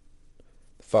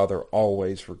 The father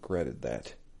always regretted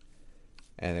that.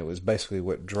 And it was basically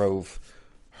what drove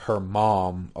her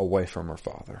mom away from her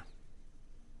father.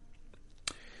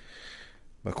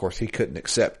 Of course, he couldn't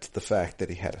accept the fact that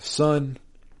he had a son.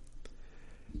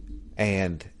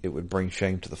 And it would bring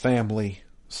shame to the family.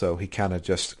 So he kind of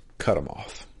just cut him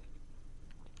off.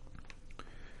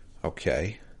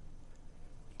 Okay.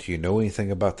 Do you know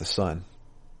anything about the son?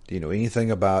 Do you know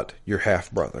anything about your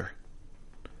half-brother?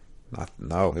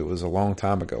 No, it was a long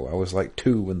time ago. I was like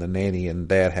 2 when the nanny and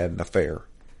dad had an affair.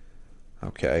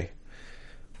 Okay.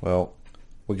 Well,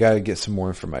 we got to get some more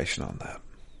information on that.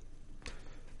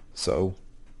 So,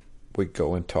 we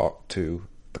go and talk to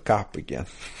the cop again.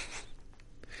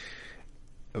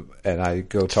 And I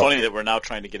go It's funny that we're now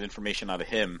trying to get information out of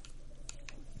him.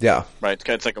 Yeah. Right?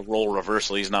 It's like a role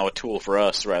reversal. He's now a tool for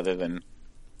us rather than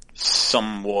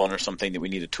someone or something that we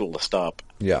need a tool to stop.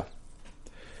 Yeah.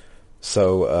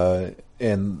 So,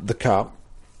 and the cop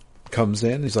comes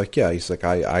in. He's like, yeah, he's like,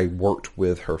 I worked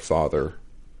with her father.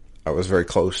 I was very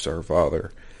close to her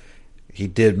father. He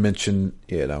did mention,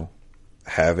 you know,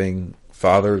 having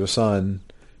father to son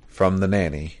from the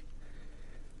nanny.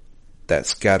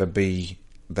 That's gotta be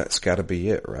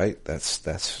it, right? That's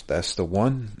the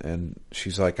one. And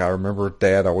she's like, I remember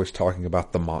Dad always talking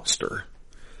about the monster.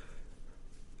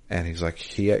 And he's like,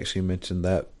 he actually mentioned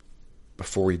that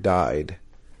before he died.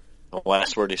 The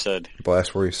last word he said. The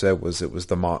last word he said was it was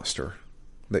the monster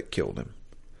that killed him.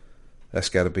 That's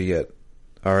got to be it.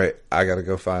 All right, I got to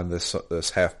go find this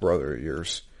half brother of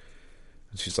yours.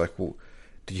 And she's like, well,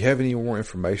 do you have any more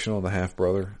information on the half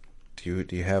brother? Do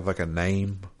you have like a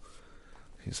name?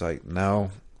 He's like,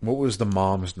 no, what was the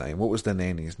mom's name? What was the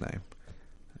nanny's name?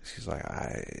 She's like,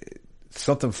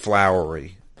 something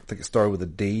flowery. I think it started with a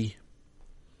D.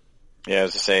 Yeah,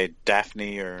 as I say,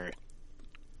 Daphne or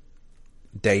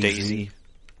Daisy.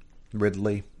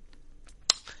 Ridley.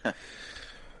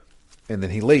 And then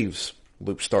he leaves.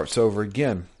 Loop starts over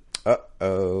again.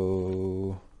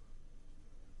 Uh-oh.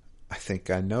 I think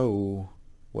I know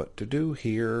what to do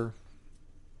here.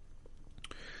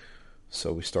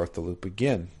 So we start the loop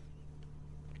again.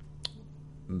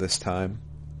 This time.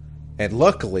 And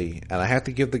luckily, and I have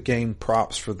to give the game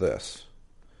props for this,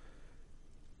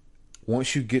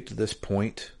 once you get to this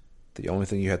point, the only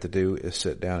thing you have to do is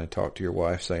sit down and talk to your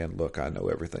wife saying, look, I know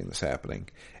everything that's happening.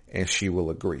 And she will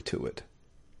agree to it.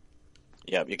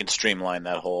 Yeah, you can streamline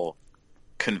that whole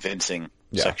convincing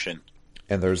section.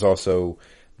 And there's also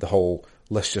the whole,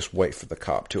 let's just wait for the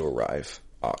cop to arrive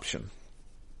option.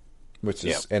 Which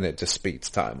is, and it just speeds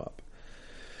time up.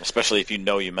 Especially if you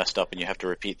know you messed up and you have to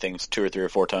repeat things 2 or 3 or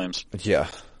 4 times. Yeah.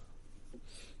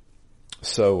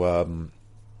 So,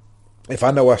 if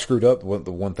I know I screwed up,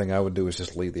 the one thing I would do is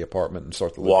just leave the apartment and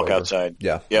start the loop Walk over. outside.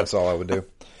 Yeah, that's all I would do.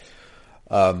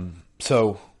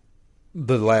 So,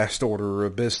 the last order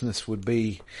of business would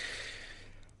be,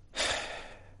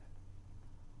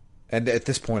 and at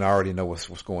this point I already know what's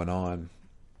going on.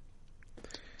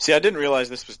 See, I didn't realize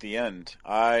this was the end.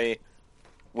 I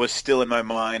was still in my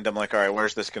mind. I'm like, all right,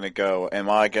 where's this going to go? Am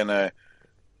I going to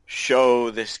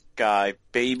show this guy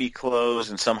baby clothes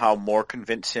and somehow more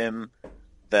convince him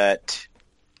that,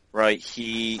 right,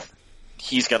 he's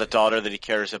got a daughter that he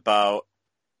cares about.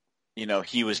 You know,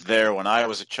 he was there when I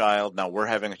was a child. Now we're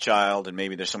having a child, and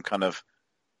maybe there's some kind of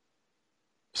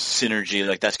synergy.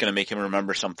 Like, that's going to make him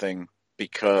remember something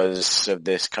because of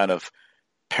this kind of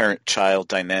parent-child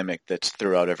dynamic that's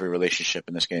throughout every relationship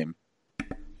in this game.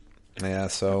 Yeah,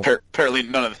 so apparently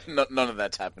none of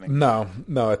that's happening. No.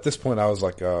 At this point, I was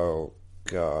like, "Oh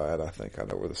God, I think I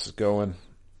know where this is going."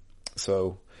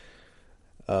 So,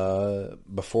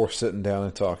 before sitting down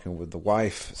and talking with the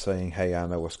wife, saying, "Hey, I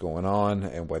know what's going on,"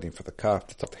 and waiting for the cop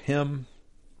to talk to him,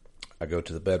 I go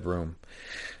to the bedroom.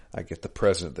 I get the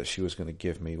present that she was going to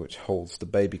give me, which holds the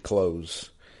baby clothes.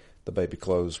 The baby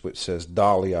clothes, which says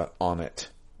Dahlia on it,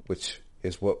 which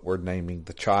is what we're naming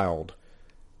the child,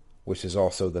 which is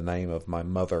also the name of my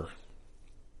mother.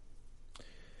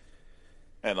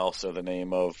 And also the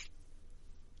name of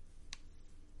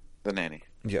the nanny.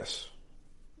 Yes.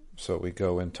 So we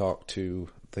go and talk to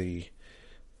the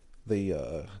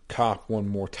cop one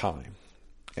more time.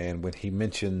 And when he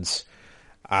mentions,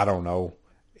 I don't know,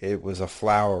 it was a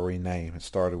flowery name. It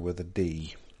started with a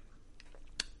D.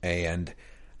 And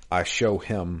I show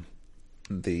him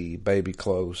the baby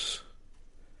clothes.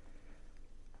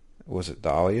 Was it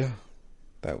Dahlia?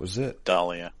 That was it.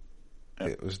 Dahlia. Yep.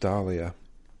 It was Dahlia.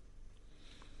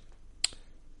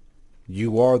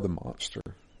 You are the monster.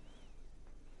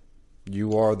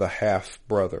 You are the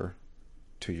half-brother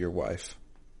to your wife.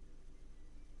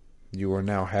 You are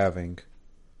now having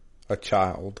a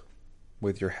child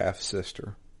with your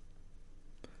half-sister.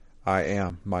 I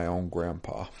am my own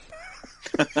grandpa.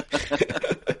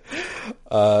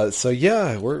 So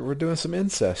yeah, we're doing some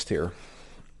incest here.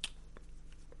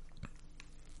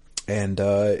 And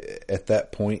at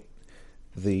that point,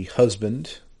 the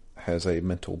husband has a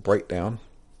mental breakdown,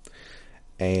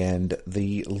 and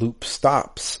the loop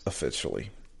stops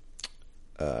officially.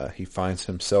 He finds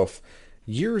himself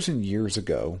years and years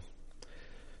ago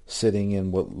sitting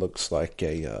in what looks like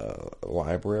a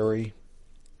library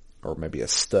or maybe a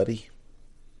study,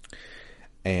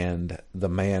 and the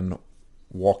man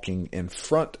walking in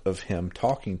front of him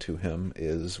talking to him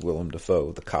is Willem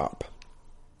Dafoe, the cop.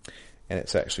 And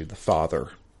it's actually the father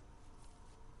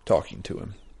talking to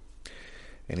him.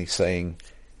 And he's saying,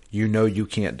 you know you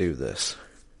can't do this.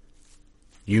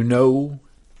 You know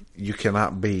you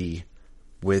cannot be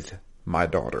with my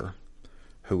daughter,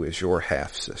 who is your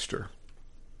half-sister.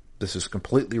 This is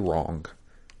completely wrong.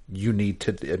 You need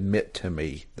to admit to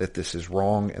me that this is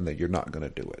wrong and that you're not going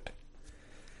to do it.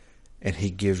 And he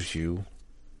gives you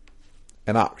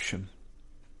an option.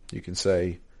 You can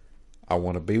say, I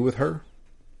want to be with her,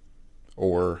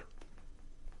 or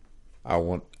I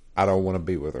don't want to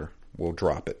be with her. We'll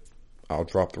drop it. I'll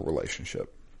drop the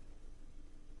relationship.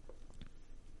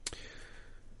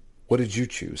 What did you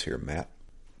choose here, Matt?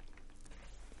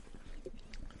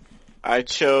 I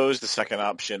chose the second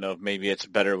option of maybe it's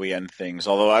better we end things.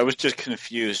 Although I was just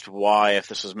confused why, if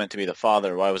this was meant to be the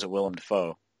father, why was it Willem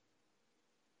Dafoe?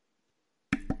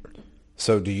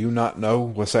 So do you not know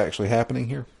what's actually happening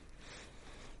here?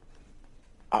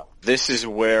 This is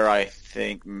where I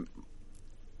think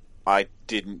I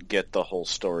didn't get the whole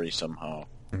story somehow.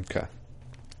 Okay.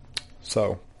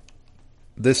 So,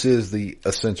 this is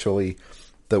essentially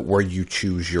where you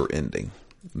choose your ending.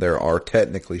 There are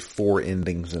technically 4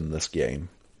 endings in this game.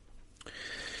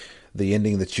 The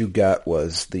ending that you got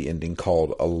was the ending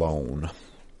called Alone.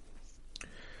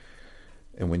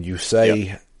 And when you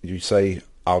say,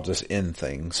 I'll just end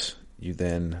things, you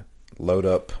then load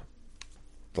up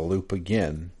the loop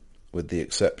again, with the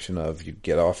exception of you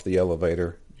get off the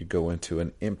elevator, you go into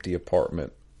an empty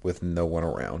apartment with no one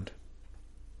around.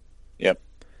 Yep.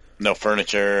 No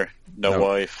furniture, no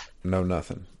wife. No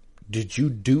nothing. Did you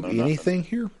do anything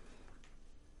here?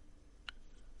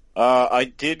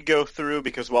 I did go through,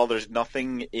 because while there's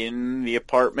nothing in the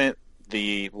apartment,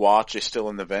 the watch is still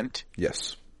in the vent.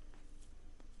 Yes.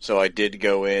 So I did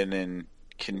go in and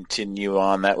continue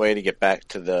on that way to get back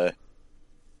to the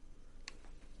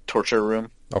torture room.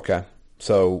 Okay.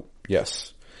 So,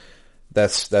 yes.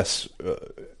 That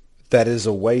is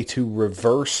a way to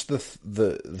reverse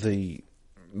the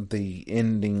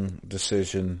ending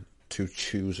decision to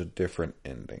choose a different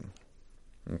ending.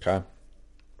 Okay?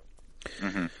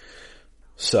 Mm-hmm.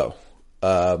 So,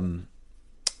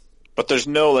 but there's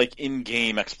no, like,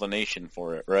 in-game explanation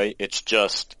for it, right? It's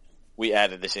just, we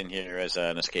added this in here as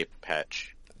an escape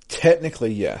patch.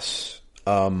 Technically, yes.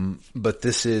 But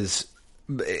this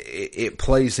it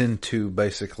plays into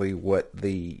basically what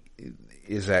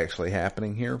is actually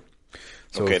happening here.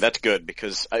 So okay, that's good,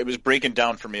 because it was breaking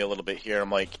down for me a little bit here. I'm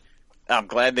like, I'm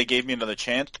glad they gave me another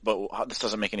chance, but this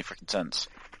doesn't make any freaking sense.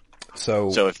 So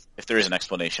if there is an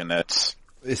explanation, it's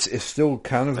still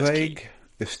kind of vague. Key.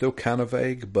 It's still kind of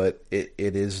vague, but it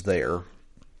is there.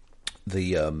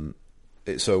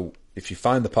 So if you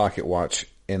find the pocket watch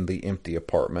in the empty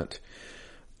apartment,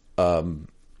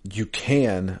 you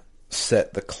can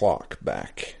set the clock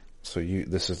back. So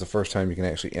this is the first time you can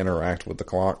actually interact with the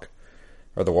clock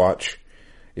or the watch.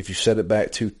 If you set it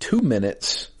back to 2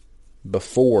 minutes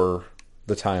before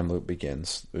the time loop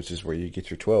begins, which is where you get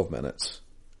your 12 minutes,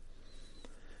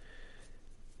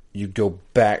 you go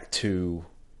back to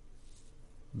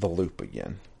the loop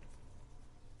again.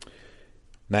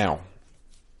 Now,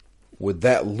 with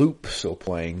that loop still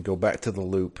playing, go back to the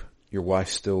loop. Your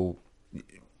wife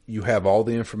you have all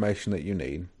the information that you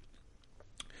need.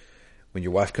 When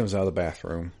your wife comes out of the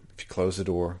bathroom, if you close the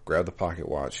door, grab the pocket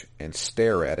watch, and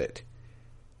stare at it,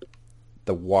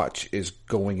 the watch is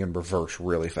going in reverse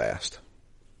really fast.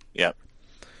 Yep.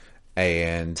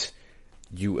 And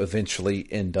you eventually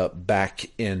end up back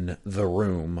in the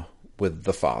room with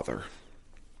the father.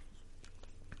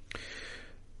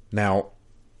 Now,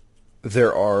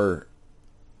 there are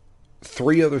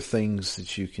 3 other things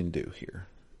that you can do here.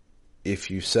 If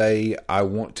you say, I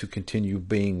want to continue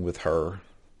being with her,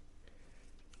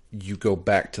 you go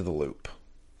back to the loop.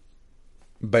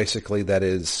 Basically, that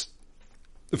is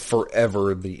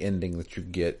forever the ending that you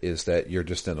get, is that you're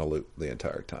just in a loop the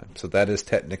entire time. So that is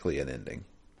technically an ending.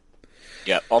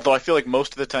 Yeah, although I feel like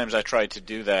most of the times I tried to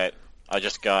do that, I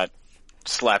just got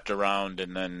slapped around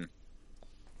and then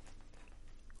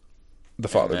the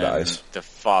father dies. The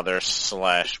father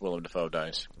 / Willem Dafoe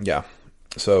dies. Yeah.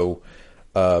 So,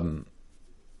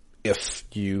 that's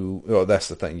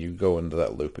the thing, you go into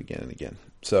that loop again and again.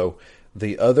 So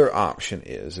the other option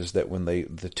is that when the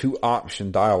 2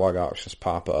 dialogue options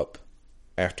pop up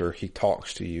after he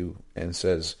talks to you and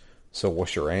says, so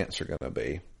what's your answer going to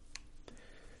be?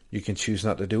 You can choose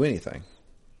not to do anything.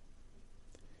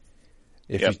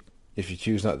 If you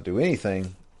choose not to do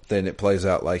anything, then it plays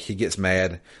out like he gets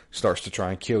mad, starts to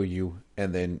try and kill you,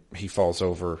 and then he falls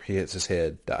over, he hits his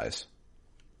head, dies.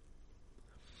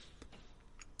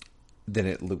 Then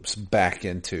it loops back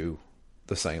into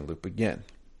the same loop again.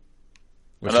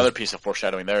 Another piece of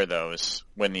foreshadowing there, though, is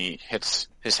when he hits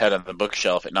his head on the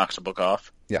bookshelf, it knocks the book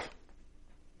off. Yeah.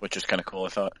 Which is kind of cool, I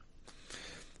thought.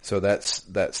 So that's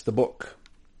the book.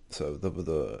 So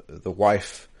the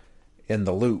wife in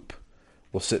the loop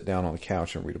will sit down on the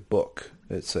couch and read a book.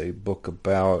 It's a book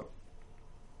about...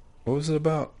 What was it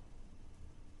about?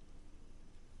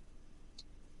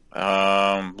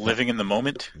 Living in the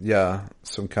moment? Yeah,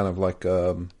 some kind of like...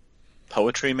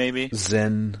 poetry, maybe?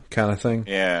 Zen kind of thing.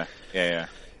 Yeah.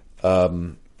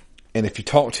 And if you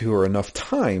talk to her enough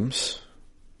times,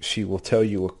 she will tell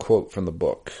you a quote from the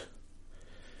book.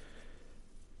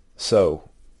 So,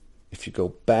 if you go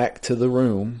back to the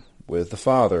room with the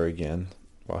father again,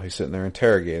 while he's sitting there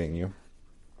interrogating you,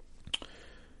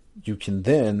 you can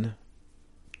then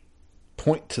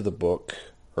point to the book,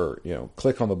 or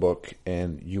click on the book,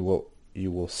 and you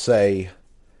will say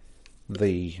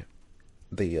the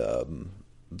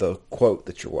quote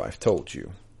that your wife told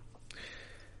you.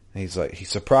 And he's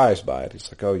surprised by it.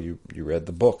 He's like, oh, you read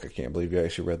the book. I can't believe you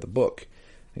actually read the book.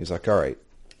 And he's like, all right,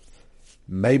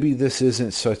 maybe this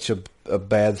isn't such a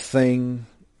bad thing.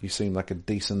 You seem like a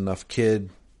decent enough kid,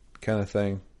 kind of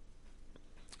thing.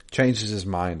 Changes his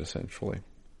mind, essentially.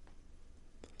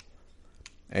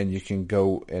 And you can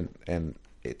go and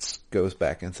it goes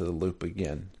back into the loop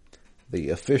again. The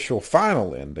official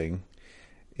final ending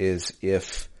is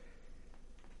if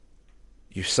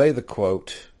you say the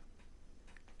quote,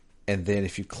 and then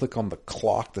if you click on the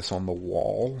clock that's on the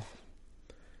wall,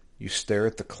 you stare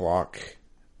at the clock,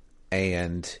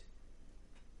 and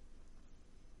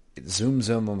it zooms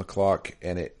in on the clock,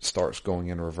 and it starts going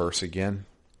in reverse again,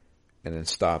 and then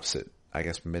stops at, I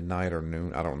guess, midnight or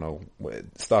noon. I don't know.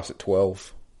 It stops at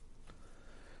 12.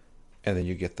 And then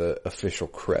you get the official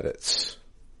credits.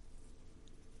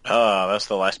 Oh, that's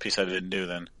the last piece I didn't do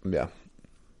then. Yeah.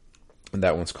 And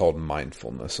that one's called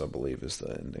Mindfulness, I believe, is the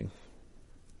ending.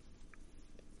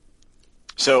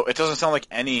 So it doesn't sound like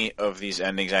any of these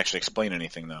endings actually explain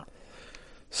anything, though.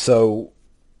 So,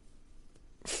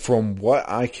 from what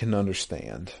I can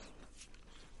understand,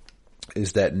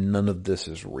 is that none of this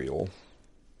is real.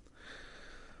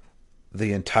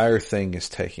 The entire thing is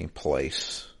taking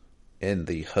place in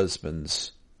the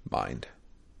husband's mind.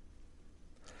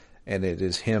 And it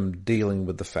is him dealing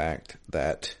with the fact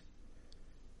that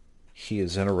he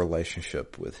is in a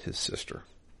relationship with his sister.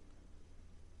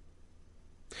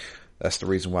 That's the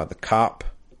reason why the cop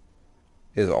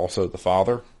is also the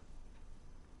father.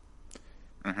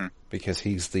 Mm-hmm. Because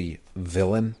he's the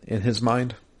villain in his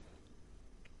mind.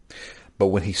 But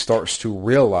when he starts to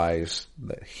realize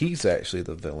that he's actually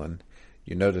the villain,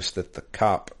 you notice that the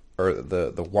cop, or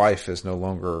the wife, is no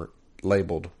longer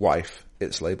labeled wife.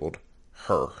 It's labeled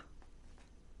her.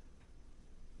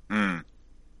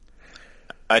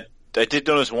 I did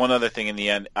notice one other thing in the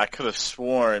end. I could have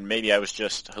sworn maybe I was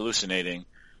just hallucinating,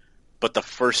 but the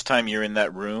first time you're in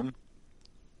that room,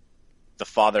 the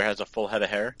father has a full head of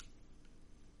hair.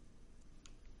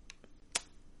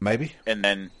 Maybe. And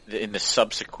then in the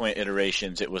subsequent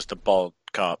iterations, it was the bald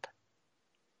cop.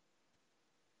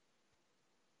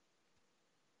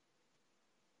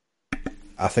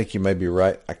 I think you may be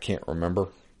right. I can't remember.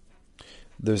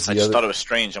 I just thought it was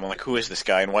strange. I'm like, who is this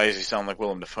guy, and why does he sound like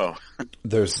Willem Dafoe?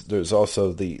 There's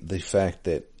also the fact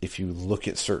that if you look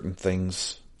at certain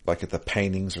things, like at the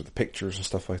paintings or the pictures and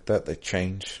stuff like that, they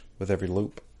change with every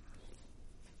loop.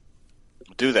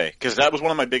 Do they? Because that was one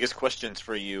of my biggest questions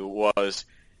for you, was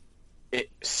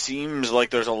it seems like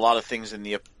there's a lot of things in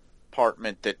the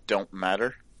apartment that don't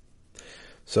matter.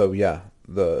 So yeah,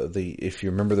 the if you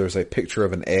remember, there's a picture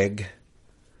of an egg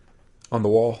on the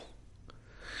wall.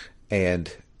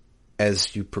 And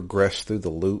as you progress through the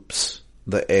loops,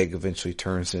 the egg eventually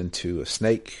turns into a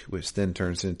snake, which then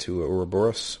turns into a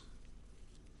Ouroboros,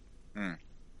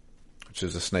 which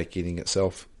is a snake eating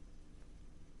itself.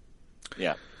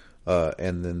 Yeah.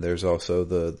 And then there's also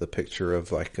the picture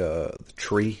of like the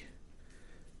tree,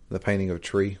 the painting of a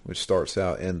tree, which starts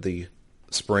out in the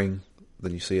spring,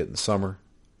 then you see it in summer,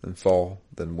 then fall,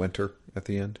 then winter at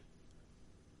the end.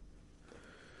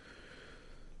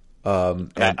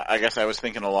 And I guess I was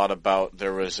thinking a lot about,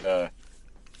 there was a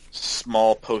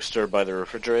small poster by the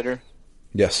refrigerator.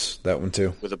 Yes, that one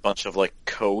too. With a bunch of like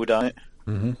code on it.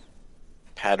 Mm-hmm.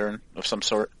 Pattern of some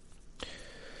sort.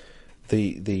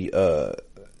 The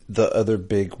other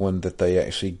big one that they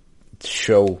actually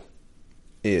show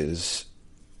is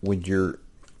when you're,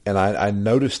 and I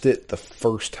noticed it the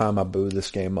first time I booted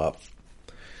this game up.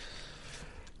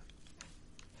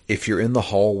 If you're in the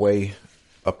hallway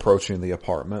approaching the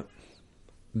apartment,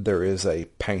 there is a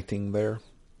painting there,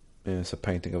 and it's a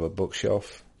painting of a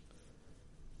bookshelf,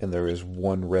 and there is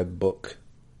one red book,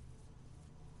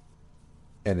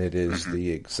 and it is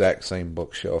the exact same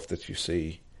bookshelf that you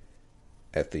see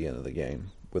at the end of the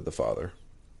game with the father,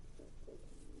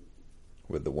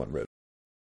 with the one red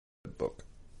book.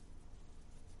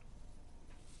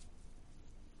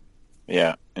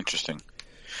 Yeah, interesting.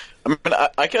 I mean,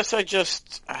 I guess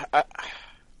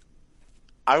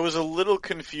I was a little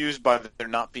confused by there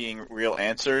not being real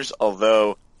answers,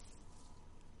 although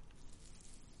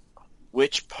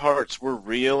which parts were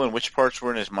real and which parts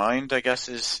were in his mind, I guess,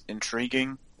 is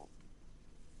intriguing.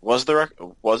 Was there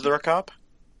a cop?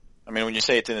 I mean, when you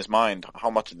say it's in his mind,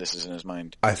 how much of this is in his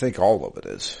mind? I think all of it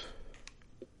is.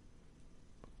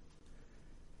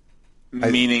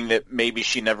 Meaning that maybe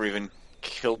she never even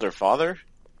killed her father?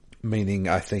 Meaning,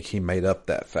 I think he made up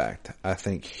that fact. I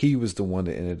think he was the one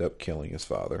that ended up killing his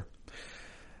father.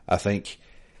 I think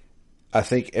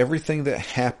everything that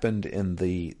happened in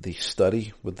the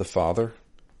study with the father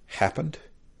happened.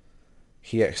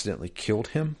 He accidentally killed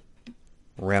him,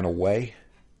 ran away,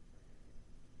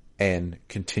 and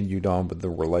continued on with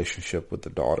the relationship with the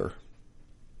daughter.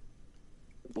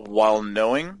 while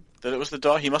knowing that it was the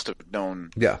dog. He must have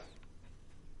known Yeah,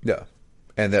 yeah,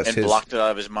 and that's and his. blocked it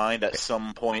out of his mind at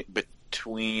some point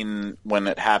between when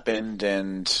it happened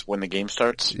and when the game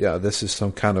starts. Yeah, this is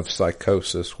some kind of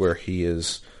psychosis where he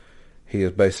is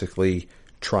basically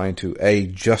trying to A,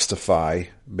 justify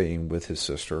being with his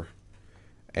sister,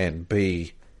 and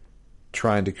B,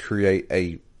 trying to create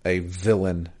a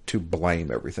villain to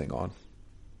blame everything on.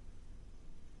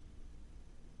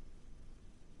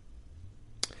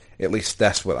 At least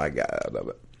that's what I got out of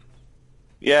it.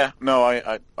 Yeah, no,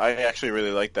 I actually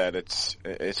really like that. It's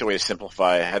a way to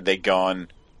simplify. Had they gone,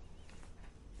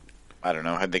 I don't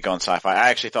know, had they gone sci-fi? I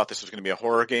actually thought this was going to be a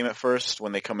horror game at first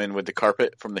when they come in with the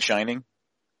carpet from The Shining,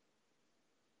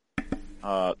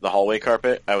 the hallway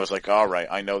carpet. I was like, all right,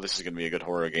 I know this is going to be a good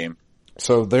horror game.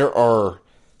 So there are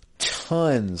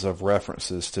tons of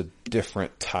references to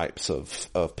different types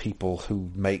of people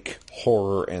who make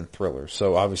horror and thrillers.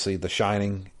 So obviously The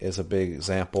Shining is a big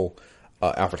example.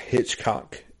 Alfred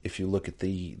Hitchcock, if you look at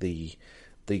the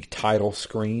title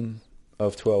screen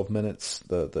of 12 Minutes,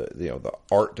 the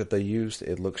art that they used,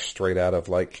 it looks straight out of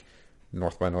like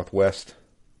North by Northwest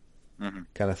kind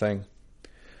of thing.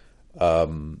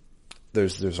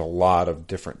 There's a lot of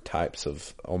different types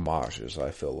of homages, I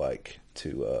feel like,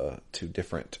 to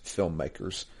different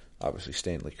filmmakers. Obviously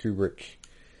Stanley Kubrick,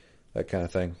 that kind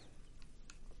of thing.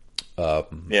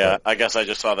 Yeah, I guess I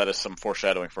just saw that as some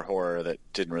foreshadowing for horror that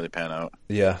didn't really pan out.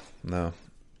 Yeah, no.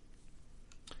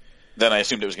 Then I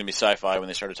assumed it was going to be sci-fi when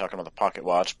they started talking about the pocket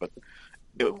watch, but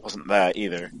it wasn't that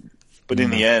either. But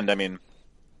in the end, I mean,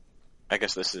 I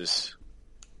guess this is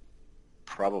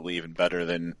probably even better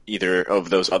than either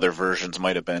of those other versions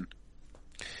might have been.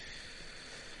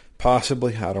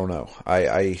 Possibly, I don't know.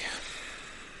 I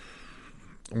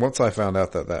once I found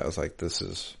out that I was like, this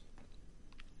is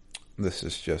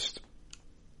just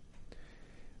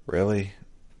really.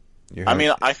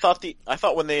 I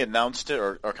thought when they announced it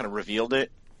or kind of revealed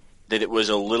it that it was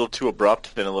a little too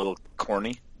abrupt and a little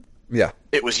corny. Yeah,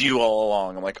 it was you all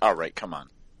along. I'm like, all right, come on.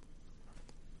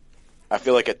 I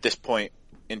feel like at this point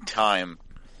in time,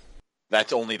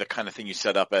 that's only the kind of thing you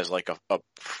set up as like a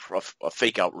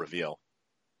fake out reveal.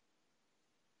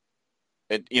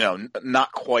 It,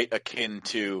 not quite akin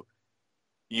to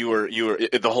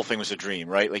the whole thing was a dream,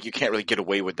 right? Like you can't really get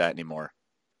away with that anymore.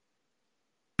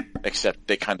 Except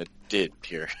they kind of did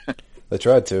here. They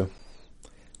tried to.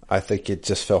 I think it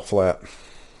just fell flat.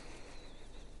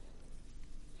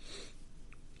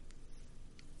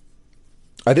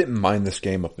 I didn't mind this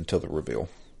game up until the reveal.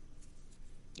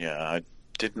 Yeah, I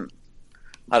don't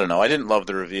know. I didn't love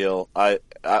the reveal. I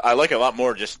like it a lot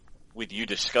more just with you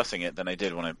discussing it than I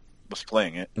did when I was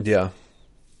playing it. Yeah.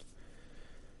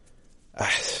 I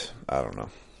don't know.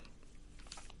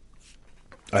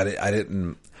 I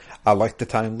didn't. I like the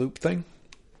time loop thing.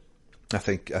 I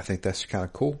think that's kind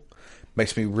of cool.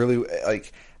 Makes me really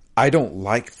like. I don't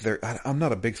like I'm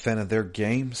not a big fan of their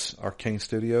games, Arcane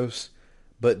Studios,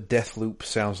 but Deathloop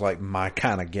sounds like my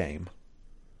kind of game.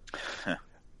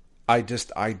 I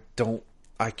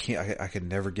could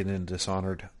never get into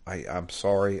Dishonored. I'm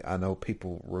sorry. I know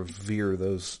people revere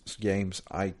those games.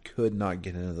 I could not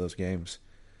get into those games.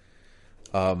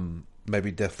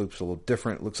 Maybe Deathloop's a little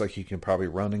different. It looks like you can probably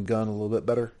run and gun a little bit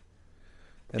better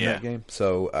in that game.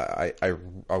 So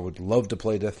I would love to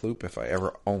play Deathloop if I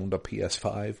ever owned a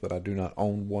PS5, but I do not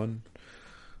own one.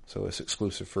 So it's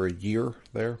exclusive for a year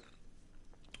there.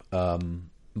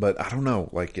 But I don't know.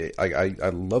 Like I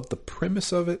love the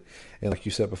premise of it, and like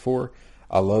you said before,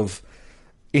 I love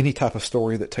any type of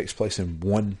story that takes place in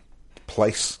one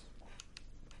place.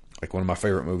 Like one of my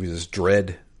favorite movies is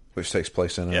Dread, which takes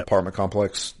place in an apartment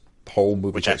complex. The whole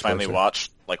movie, which I finally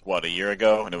watched a year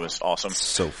ago, and it was awesome.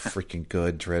 So freaking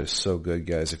good. Dread is so good,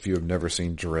 guys. If you have never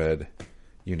seen Dread,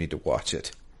 you need to watch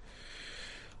it.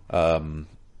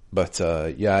 But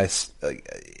yeah,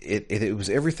 it was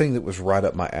everything that was right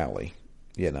up my alley,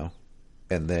 and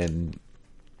then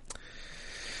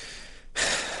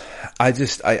I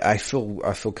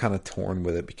feel kind of torn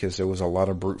with it because there was a lot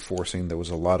of brute forcing. There was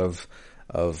a lot of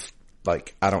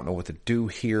like, I don't know what to do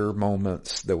here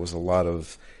moments. There was a lot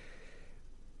of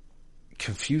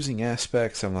confusing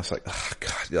aspects. I'm just like, oh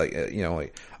God,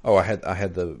 I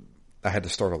had to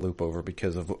start a loop over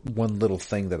because of one little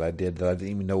thing that I did that I didn't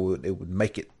even know it would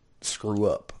make it screw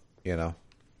up, Yeah.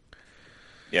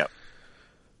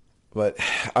 But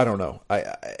I don't know.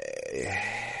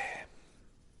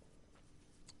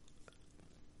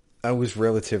 I was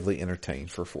relatively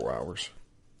entertained for 4 hours.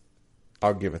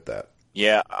 I'll give it that.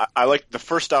 Yeah, I like the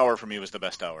first hour for me was the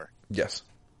best hour. Yes.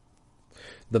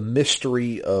 The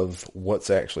mystery of what's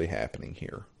actually happening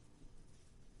here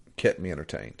kept me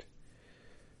entertained.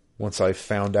 once I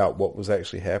found out what was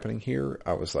actually happening here,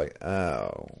 I was like,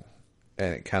 oh.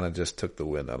 And it kind of just took the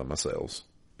wind out of my sails,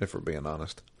 if we're being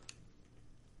honest.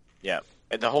 Yeah.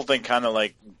 And the whole thing kind of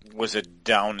like was a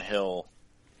downhill,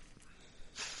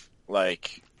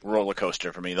 like, roller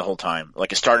coaster for me the whole time.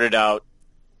 Like, it started out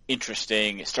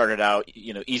interesting. It started out,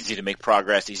 easy to make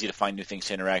progress, easy to find new things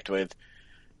to interact with.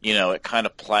 It kind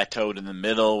of plateaued in the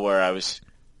middle where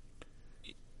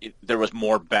there was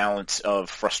more balance of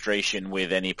frustration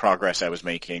with any progress I was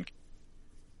making.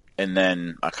 And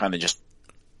then I kind of just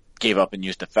gave up and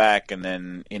used the fact. And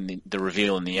then in the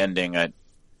reveal in the ending, at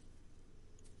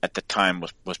the time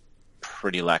was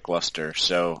pretty lackluster.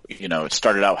 So, it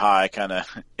started out high, kind of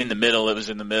in the middle. It was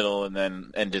in the middle and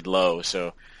then ended low.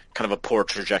 So kind of a poor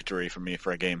trajectory for me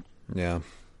for a game. Yeah.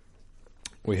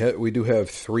 We do have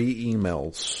 3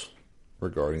 emails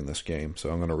regarding this game,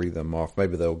 so I'm going to read them off.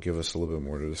 Maybe they'll give us a little bit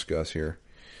more to discuss here.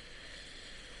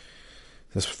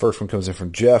 This first one comes in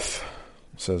from Jeff.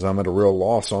 Says, I'm at a real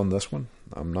loss on this one.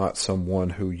 I'm not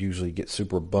someone who usually gets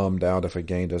super bummed out if a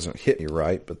game doesn't hit me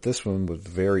right, but this one was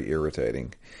very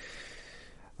irritating.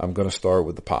 I'm going to start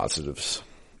with the positives.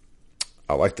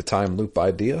 I like the time loop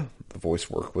idea. The voice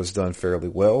work was done fairly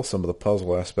well. Some of the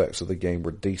puzzle aspects of the game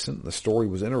were decent. The story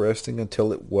was interesting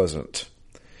until it wasn't.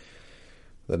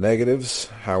 The negatives,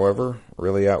 however,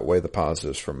 really outweigh the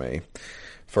positives for me.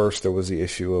 First, there was the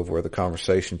issue of where the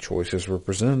conversation choices were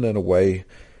presented in a way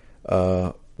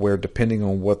where, depending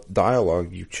on what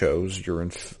dialogue you chose, your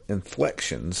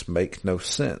inflections make no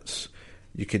sense.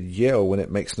 You could yell when it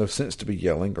makes no sense to be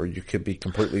yelling, or you could be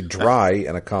completely dry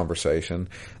in a conversation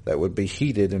that would be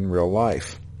heated in real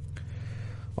life.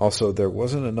 Also, there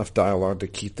wasn't enough dialogue to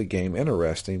keep the game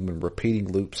interesting when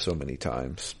repeating loops so many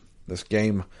times. This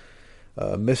game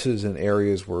misses in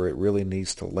areas where it really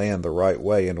needs to land the right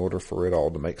way in order for it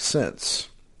all to make sense.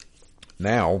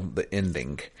 Now, the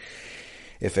ending.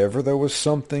 If ever there was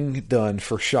something done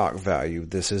for shock value,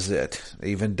 this is it.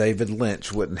 Even David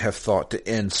Lynch wouldn't have thought to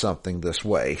end something this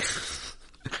way.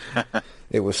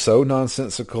 It was so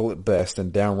nonsensical at best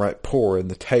and downright poor in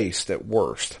the taste at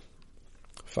worst.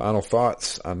 Final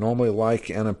thoughts. I normally like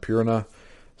Annapurna,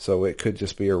 so it could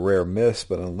just be a rare miss,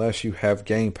 but unless you have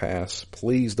Game Pass,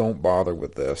 please don't bother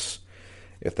with this.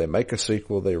 If they make a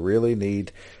sequel, they really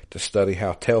need to study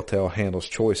how Telltale handles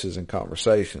choices in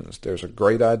conversations. There's a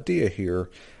great idea here,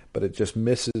 but it just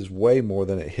misses way more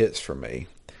than it hits for me.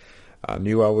 I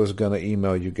knew I was going to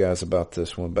email you guys about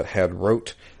this one, but had I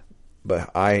wrote the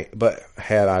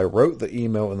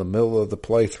email in the middle of the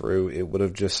playthrough, it would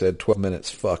have just said 12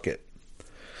 minutes, fuck it.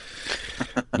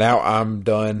 Now I'm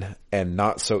done and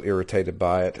not so irritated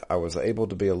by it. I was able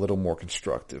to be a little more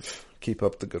constructive. Keep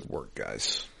up the good work,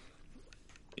 guys.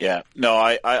 Yeah, no,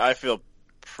 I feel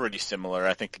pretty similar.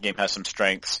 I think the game has some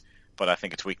strengths, but I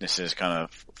think its weaknesses kind of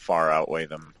far outweigh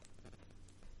them.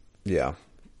 Yeah,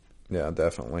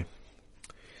 definitely.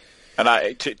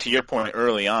 And to your point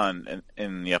early on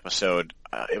in the episode,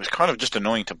 it was kind of just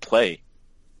annoying to play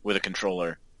with a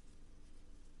controller.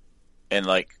 And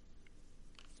like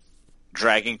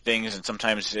dragging things, and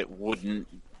sometimes it wouldn't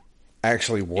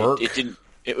actually work.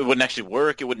 It wouldn't actually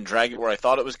work. It wouldn't drag it where I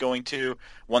thought it was going to.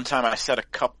 One time I set a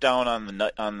cup down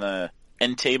on the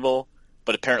end table,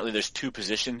 but apparently there's 2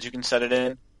 positions you can set it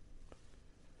in.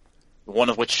 One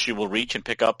of which she will reach and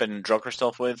pick up and drug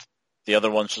herself with. The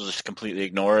other one she'll just completely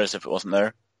ignore as if it wasn't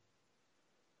there.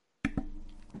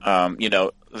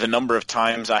 The number of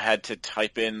times I had to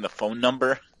type in the phone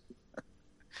number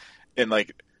and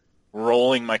like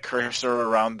rolling my cursor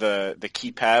around the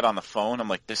keypad on the phone, I'm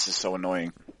like, this is so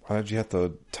annoying. Why did you have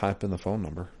to type in the phone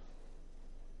number?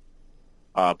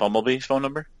 Bumblebee's phone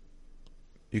number?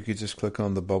 You could just click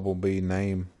on the Bumblebee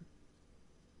name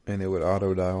and it would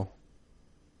auto dial.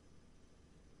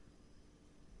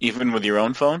 Even with your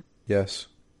own phone? Yes.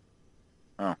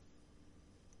 Oh.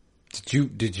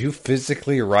 Did you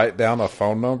physically write down a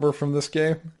phone number from this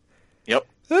game? Yep.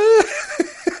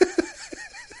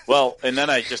 Well, and then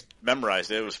I just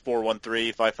memorized it. It was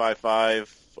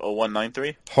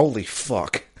 413-555-0193. Holy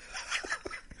fuck.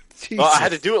 Well, I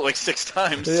had to do it like 6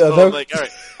 times. Yeah, so I'm like, all right,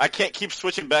 I can't keep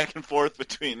switching back and forth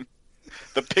between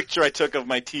the picture I took of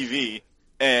my TV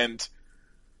and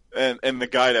the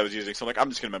guide I was using. So I'm like, I'm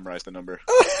just going to memorize the number.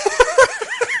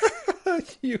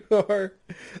 You are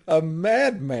a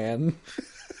madman.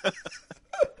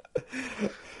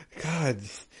 God,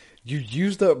 you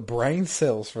used up brain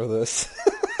cells for this.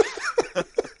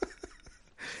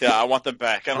 Yeah, I want them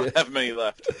back. I don't have many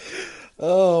left.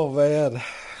 Oh, man.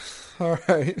 All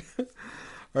right.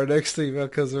 Our next email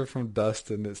comes from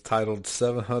Dustin. It's titled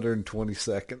 720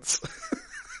 Seconds.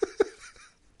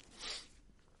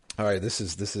 All right, this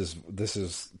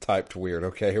is typed weird.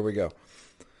 Okay, here we go.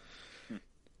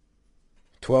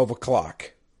 12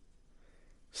 o'clock.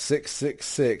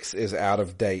 666 is out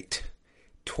of date.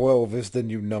 12 is the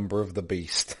new number of the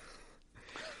beast.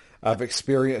 I've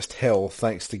experienced hell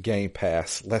thanks to Game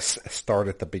Pass. Let's start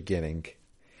at the beginning.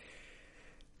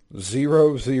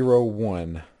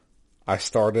 001. I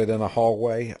started in a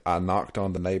hallway. I knocked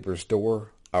on the neighbor's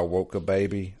door. I woke a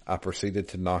baby. I proceeded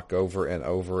to knock over and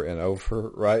over and over.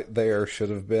 Right there should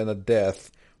have been a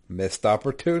death. Missed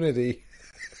opportunity.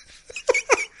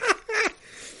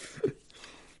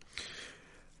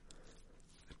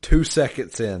 Two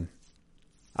seconds in.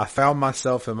 I found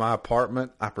myself in my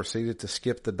apartment. I proceeded to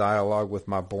skip the dialogue with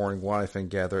my boring wife and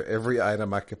gather every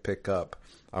item I could pick up.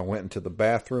 I went into the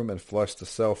bathroom and flushed the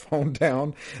cell phone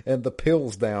down and the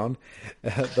pills down.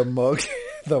 The mug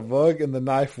and the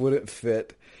knife wouldn't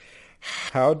fit.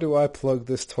 How do I plug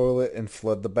this toilet and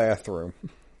flood the bathroom?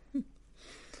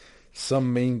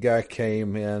 Some mean guy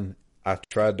came in. I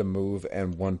tried to move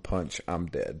and one punch, I'm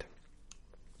dead.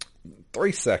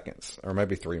 3 seconds, or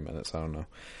maybe 3 minutes, I don't know.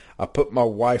 I put my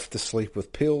wife to sleep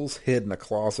with pills, hid in a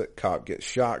closet. Cop gets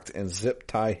shocked and zip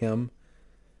tie him.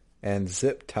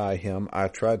 I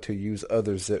tried to use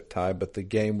other zip tie, but the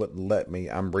game wouldn't let me.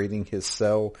 I'm reading his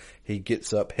cell. He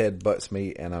gets up, headbutts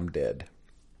me, and I'm dead.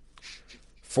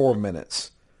 4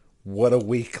 minutes. What a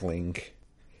weakling.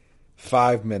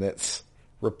 5 minutes.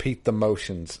 Repeat the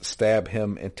motions. Stab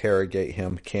him, interrogate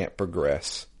him, can't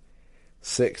progress.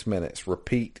 6 minutes.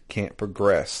 Repeat, can't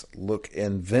progress. Look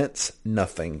in vents,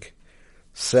 nothing.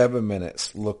 7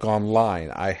 minutes. Look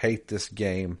online. I hate this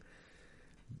game.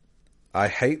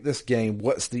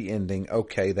 What's the ending?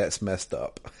 Okay, that's messed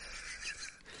up.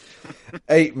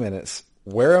 8 minutes.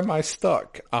 Where am I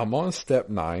stuck? I'm on step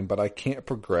 9, but I can't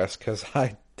progress because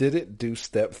I didn't do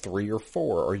step 3 or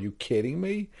 4. Are you kidding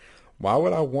me? Why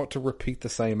would I want to repeat the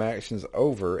same actions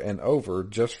over and over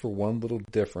just for one little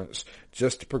difference,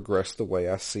 just to progress the way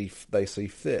they see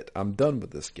fit? I'm done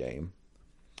with this game.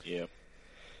 Yep.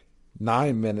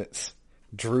 9 minutes.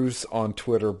 Drew's on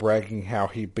Twitter bragging how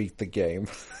he beat the game.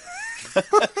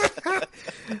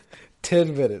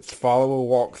 10 minutes. Follow a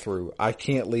walkthrough. I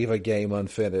can't leave a game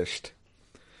unfinished.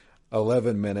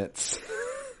 11 minutes.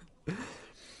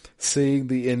 Seeing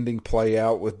the ending play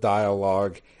out with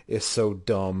dialogue is so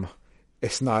dumb.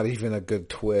 It's not even a good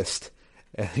twist.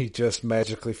 And he just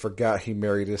magically forgot he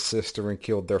married his sister and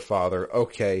killed their father.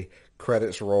 Okay,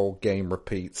 credits roll, game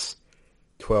repeats.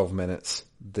 12 minutes.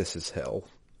 This is hell.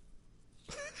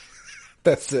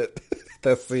 That's it.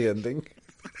 That's the ending.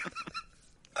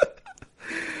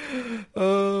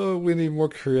 Oh, we need more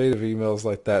creative emails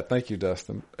like that. Thank you,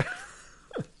 Dustin.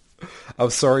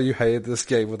 I'm sorry you hated this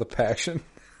game with a passion.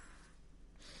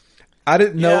 I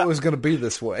didn't know it was going to be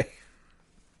this way.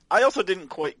 I also didn't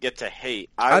quite get to hate.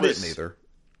 I didn't either.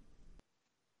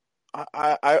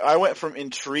 I went from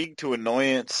intrigue to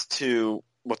annoyance to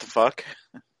what the fuck?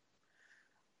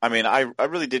 I mean, I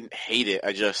really didn't hate it.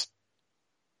 I just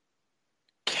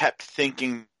kept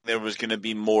thinking there was going to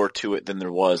be more to it than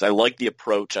there was. I like the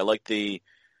approach. I like I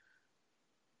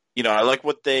like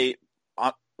what they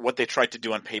tried to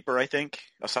do on paper, I think,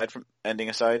 aside from ending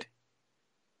aside.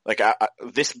 Like,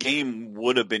 this game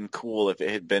would have been cool if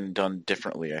it had been done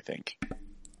differently, I think.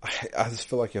 I just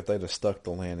feel like if they'd have stuck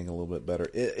the landing a little bit better.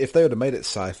 If they would have made it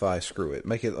sci-fi, screw it.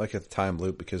 Make it like a time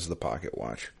loop because of the pocket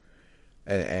watch.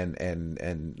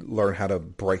 And learn how to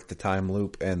break the time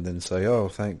loop and then say, oh,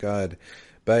 thank God,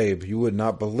 babe, you would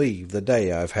not believe the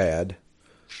day I've had.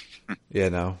 You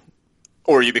know?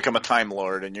 Or you become a Time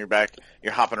Lord and you're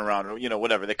hopping around,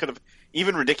 whatever. They could have,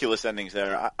 even ridiculous endings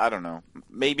there, I don't know.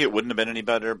 Maybe it wouldn't have been any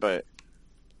better, but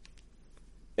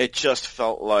it just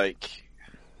felt like,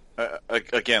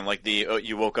 again, like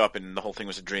you woke up and the whole thing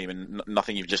was a dream and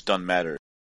nothing you've just done matters.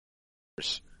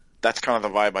 That's kind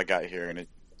of the vibe I got here, and it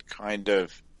kind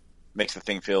of makes the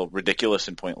thing feel ridiculous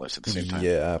and pointless at the same time.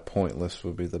 Yeah, pointless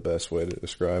would be the best way to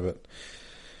describe it.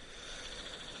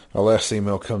 Our last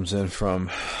email comes in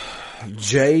from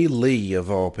Jay Lee,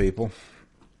 of all people.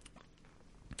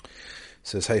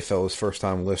 Says, hey fellas, first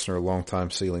time listener, long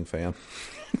time ceiling fan.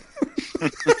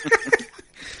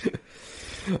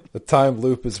 The time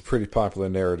loop is a pretty popular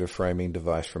narrative framing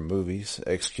device for movies,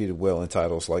 executed well in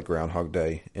titles like Groundhog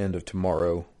Day, End of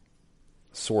Tomorrow,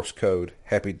 Source Code,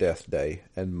 Happy Death Day,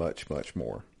 and much, much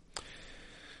more.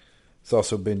 It's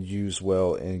also been used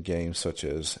well in games such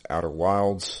as Outer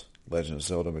Wilds, Legend of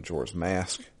Zelda Majora's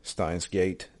Mask, Steins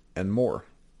Gate, and more.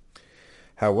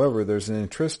 However, there's an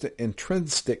intrinsic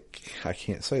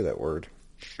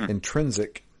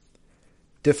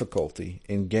difficulty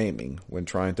in gaming when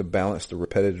trying to balance the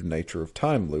repetitive nature of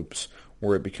time loops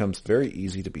where it becomes very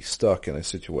easy to be stuck in a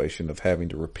situation of having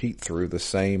to repeat through the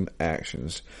same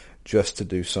actions just to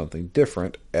do something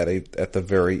different at the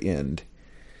very end.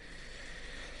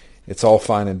 It's all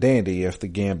fine and dandy if the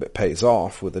gambit pays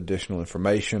off with additional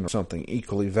information or something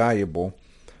equally valuable,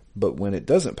 but when it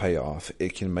doesn't pay off,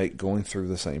 it can make going through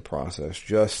the same process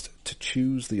just to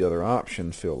choose the other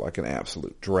option feel like an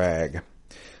absolute drag.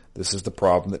 This is the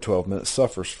problem that 12 Minutes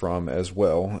suffers from as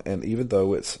well, and even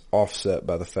though it's offset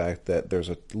by the fact that there is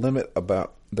a limit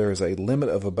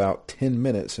of about 10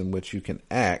 minutes in which you can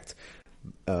act,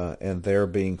 and there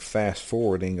being fast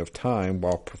forwarding of time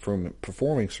while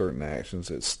performing certain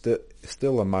actions, it's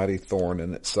still a mighty thorn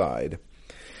in its side.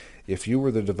 If you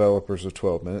were the developers of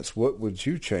 12 Minutes, what would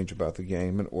you change about the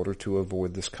game in order to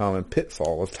avoid this common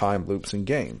pitfall of time loops in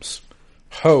games?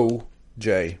 Ho,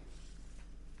 Jay.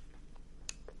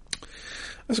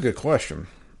 That's a good question.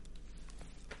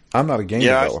 I'm not a game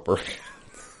developer.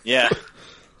 Yeah.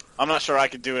 I'm not sure I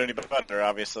could do it any better,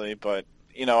 obviously, but,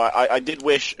 I did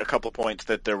wish a couple of points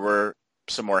that there were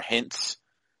some more hints.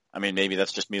 I mean, maybe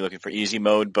that's just me looking for easy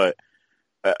mode, but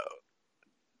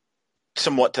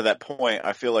somewhat to that point,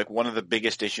 I feel like one of the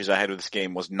biggest issues I had with this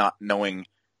game was not knowing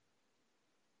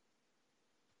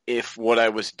if what I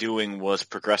was doing was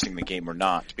progressing the game or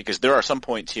not, because there are some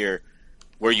points here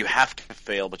where you have to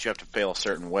fail, but you have to fail a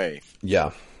certain way.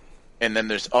 Yeah. And then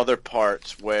there's other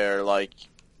parts where, like,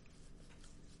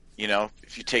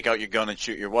 if you take out your gun and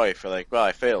shoot your wife, you're like, well,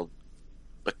 I failed.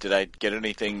 But did I get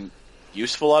anything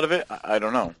useful out of it? I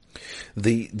don't know.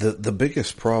 The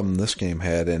biggest problem this game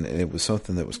had, and it was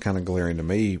something that was kind of glaring to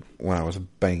me when I was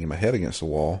banging my head against the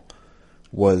wall,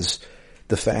 was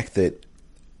the fact that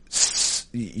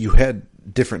you had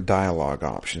different dialogue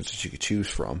options that you could choose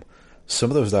from.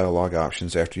 Some of those dialogue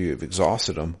options, after you've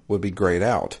exhausted them, would be grayed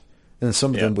out. And then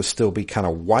some of them would still be kind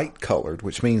of white colored,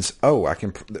 which means, I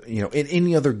can, in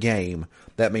any other game,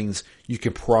 that means you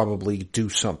could probably do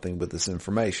something with this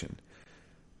information.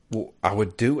 Well, I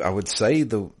would say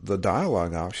the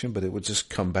dialogue option, but it would just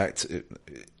come back to,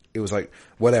 it was like,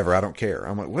 whatever, I don't care.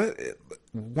 I'm like, what?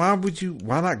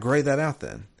 Why not gray that out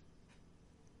then?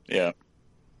 Yeah.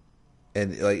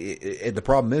 And the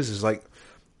problem is like,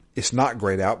 it's not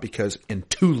grayed out because in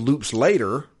 2 loops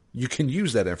later, you can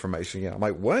use that information again. I'm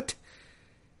like, what?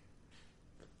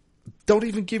 Don't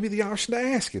even give me the option to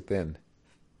ask it then.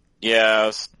 Yeah, it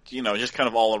was, just kind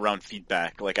of all around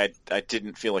feedback. Like I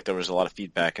didn't feel like there was a lot of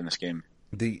feedback in this game.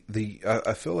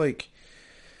 I feel like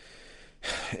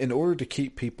in order to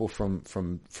keep people from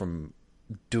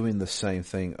doing the same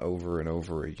thing over and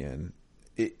over again,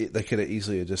 they could have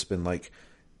easily just been like,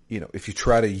 if you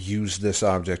try to use this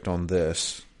object on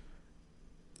this,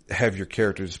 have your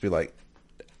character just be like,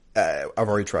 I've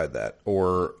already tried that,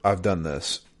 or I've done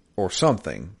this, or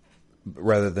something,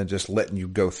 rather than just letting you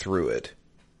go through it.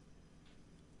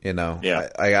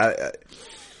 Yeah.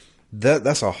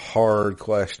 That's a hard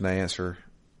question to answer.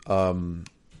 I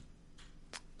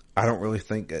don't really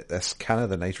think that's kind of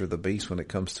the nature of the beast when it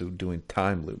comes to doing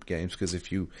time loop games, because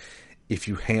if you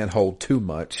handhold too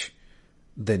much,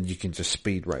 then you can just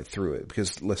speed right through it.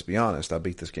 Because let's be honest, I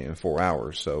beat this game in 4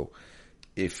 hours, so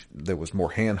if there was more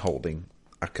hand-holding,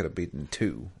 I could have beaten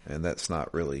 2, and that's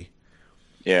not really...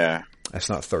 Yeah. That's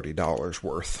not $30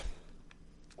 worth.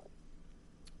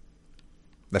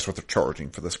 That's what they're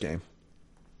charging for this game.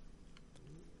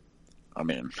 I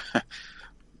mean,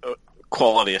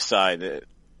 quality aside,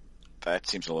 that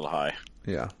seems a little high.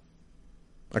 Yeah.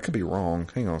 I could be wrong.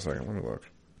 Hang on a second, let me look.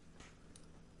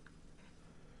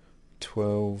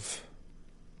 12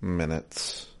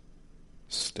 minutes.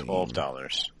 Steam.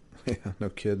 $12. Yeah, no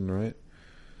kidding, right?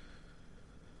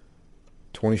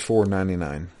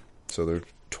 $24.99. So they're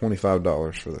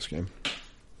 $25 for this game.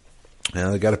 Now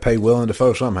they got to pay Willem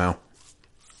Dafoe somehow.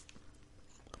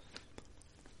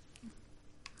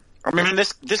 I mean,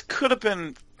 this could have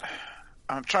been.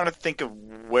 I'm trying to think of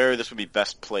where this would be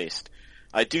best placed.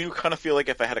 I do kind of feel like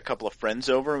if I had a couple of friends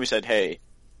over and we said, "Hey,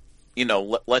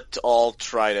 let's all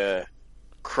try to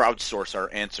crowdsource our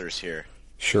answers here."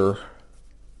 Sure.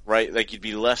 Right? Like, you'd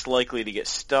be less likely to get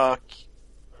stuck.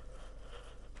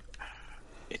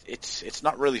 It's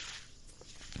not really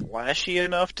flashy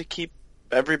enough to keep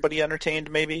everybody entertained,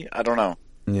 maybe? I don't know.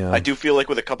 Yeah. I do feel like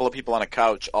with a couple of people on a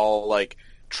couch all, like,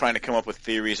 trying to come up with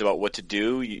theories about what to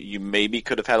do, you maybe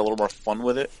could have had a little more fun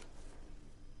with it.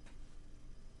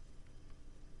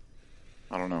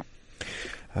 I don't know.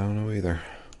 I don't know either.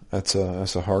 That's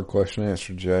a hard question to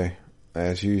answer, Jay.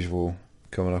 As usual,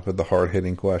 coming up with the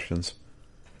hard-hitting questions.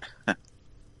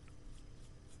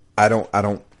 I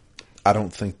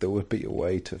don't think there would be a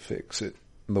way to fix it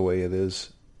the way it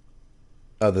is,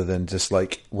 other than just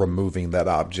like removing that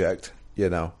object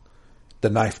the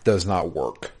knife does not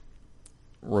work.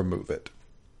 Remove it.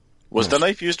 Was the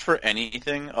knife used for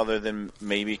anything other than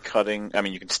maybe cutting? I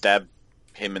mean, you can stab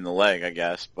him in the leg, I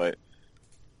guess, but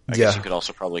I guess you could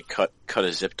also probably cut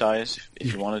his zip ties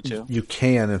if you wanted to. You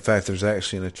can. In fact, there's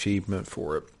actually an achievement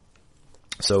for it.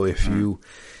 So if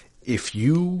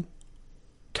you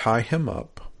tie him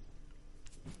up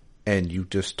and you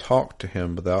just talk to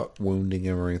him without wounding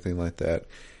him or anything like that,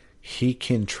 he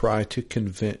can try to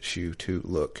convince you to,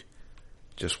 look,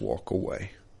 just walk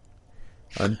away.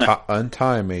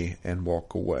 Untie me and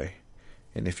walk away.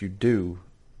 And if you do,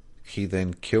 he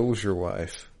then kills your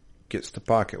wife, gets the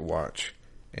pocket watch,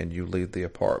 and you leave the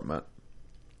apartment.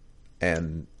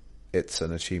 And it's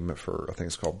an achievement for, I think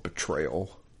it's called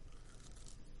betrayal.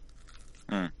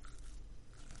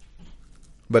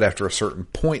 But after a certain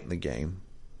point in the game,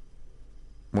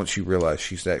 once you realize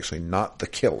she's actually not the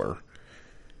killer,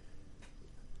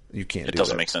 you can't do it. It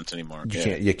doesn't make sense anymore.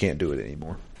 You can't do it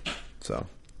anymore. So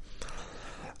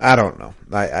I don't know.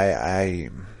 I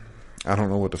don't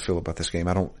know what to feel about this game.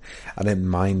 I didn't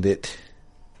mind it.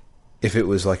 If it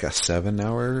was like a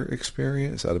 7-hour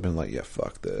experience, I'd have been like, yeah,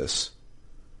 fuck this.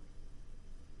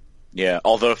 Yeah,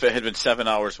 although if it had been 7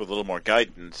 hours with a little more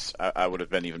guidance, I would have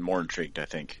been even more intrigued, I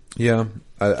think. Yeah,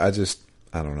 I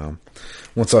don't know.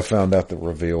 Once I found out the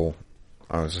reveal,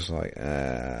 I was just like,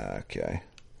 okay.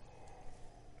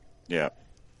 Yeah.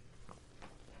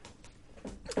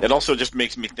 It also just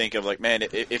makes me think of, like, man,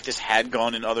 if this had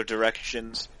gone in other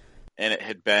directions and it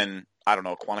had been, I don't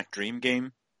know, a Quantic Dream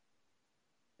game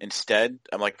instead,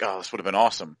 I'm like, oh, this would have been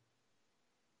awesome.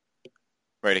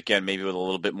 Right, again, maybe with a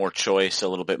little bit more choice, a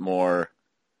little bit more,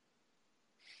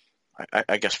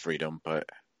 I guess, freedom, but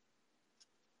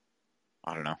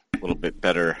I don't know, a little bit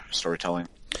better storytelling.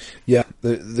 Yeah,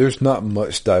 there's not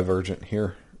much divergent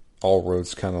here. All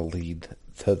roads kind of lead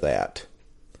to that.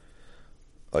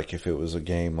 Like, if it was a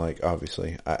game, like,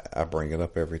 obviously, I bring it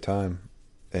up every time,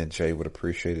 and Jay would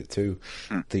appreciate it too.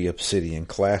 The Obsidian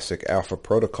Classic Alpha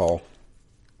Protocol.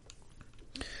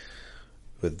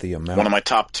 With the amount... One of my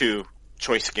top 2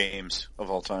 choice games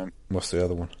of all time. What's the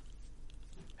other one?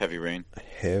 Heavy Rain.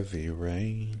 Heavy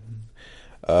Rain.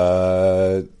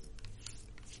 Yeah.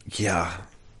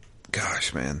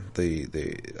 Gosh, man.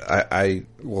 I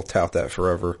will tout that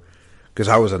forever. Because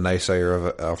I was a naysayer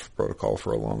of Alpha Protocol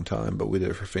for a long time, but we did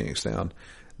it for Phoenix Down.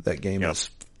 That game is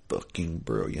fucking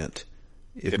brilliant.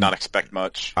 Did not expect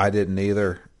much. I didn't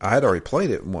either. I had already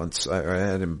played it once. I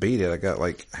didn't beat it. I got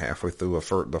like halfway through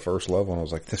the first level, and I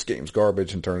was like, this game's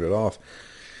garbage, and turned it off.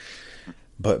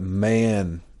 But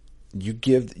man, you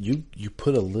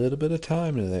put a little bit of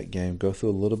time into that game, go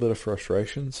through a little bit of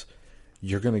frustrations,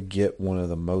 you're going to get one of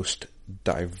the most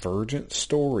divergent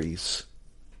stories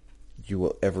you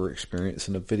will ever experience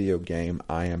in a video game.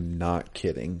 I am not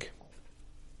kidding.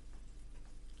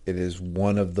 It is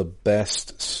one of the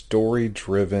best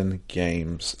story-driven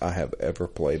games I have ever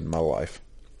played in my life.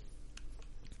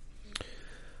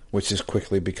 Which is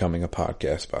quickly becoming a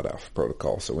podcast about Alpha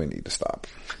Protocol, so we need to stop.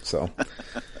 So,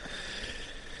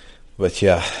 but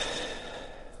yeah.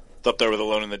 It's up there with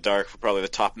Alone in the Dark for probably the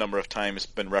top number of times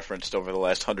it's been referenced over the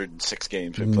last 106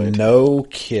 games we played. No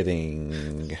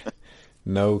kidding.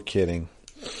 No kidding.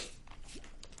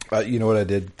 You know what I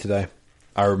did today?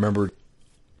 I remembered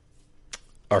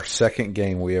our second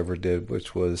game we ever did,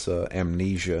 which was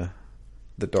Amnesia,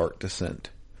 The Dark Descent.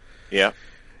 Yeah.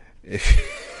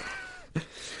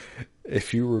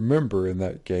 If you remember in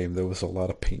that game, there was a lot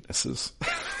of penises.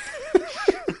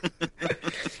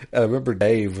 I remember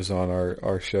Dave was on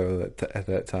our show at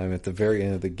that time. At the very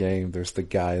end of the game, there's the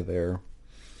guy there,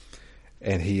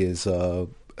 and he is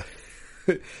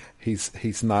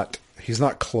he's not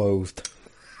clothed.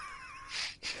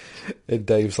 And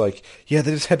Dave's like, yeah,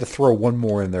 they just had to throw one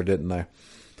more in there, didn't they?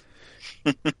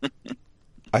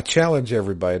 I challenge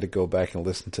everybody to go back and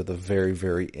listen to the very,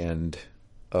 very end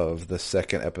of the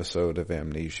second episode of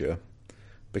Amnesia,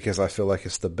 because I feel like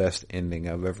it's the best ending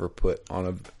I've ever put on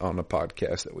a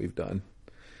podcast that we've done.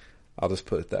 I'll just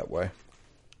put it that way.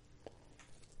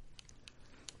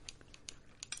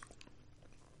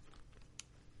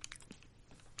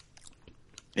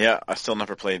 Yeah, I still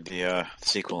never played the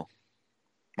sequel.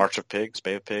 March of Pigs,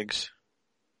 Bay of Pigs,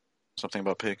 something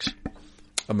about pigs.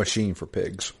 A Machine for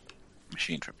Pigs.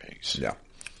 Machine for Pigs. Yeah.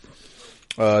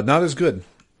 Not as good.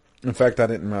 In fact, I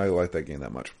didn't really like that game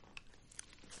that much.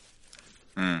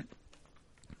 They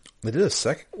did a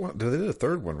second one. They did a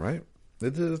third one, right? They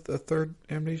did a third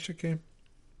Amnesia game?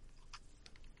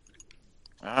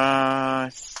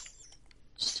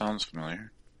 Sounds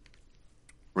familiar.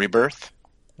 Rebirth?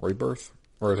 Rebirth?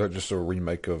 Or is that just a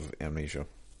remake of Amnesia?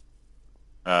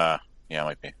 Yeah, it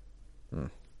might be.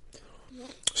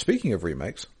 Speaking of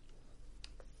remakes,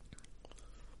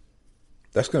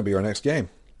 that's going to be our next game.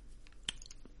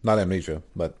 Not Amnesia,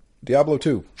 but Diablo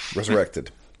 2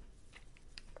 Resurrected.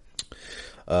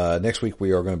 Next week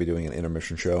we are going to be doing an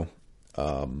intermission show.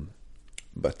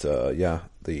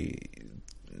 The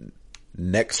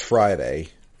next Friday,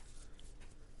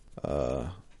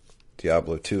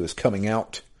 Diablo 2 is coming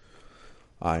out.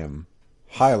 I am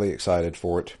highly excited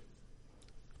for it.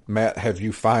 Matt, have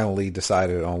you finally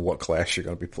decided on what class you're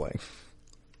going to be playing?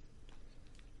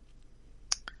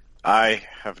 I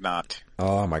have not.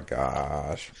 Oh my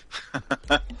gosh.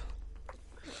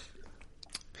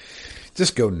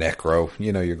 Just go Necro.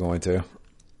 You know you're going to.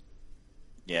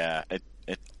 Yeah,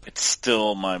 it's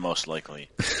still my most likely.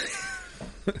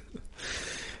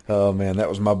 Oh man, that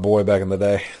was my boy back in the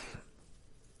day.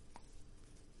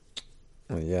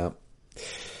 Yeah.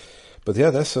 But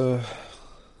yeah, that's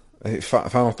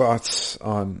final thoughts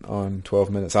on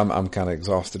 12 minutes. I'm kind of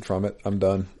exhausted from it. I'm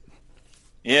done.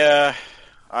 Yeah,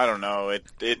 I don't know.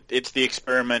 It's the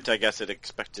experiment I guess it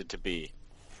expected to be.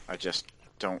 I just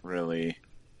don't really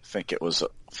think it was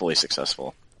fully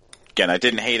successful. Again, I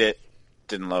didn't hate it,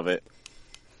 didn't love it.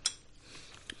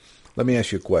 Let me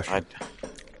ask you a question.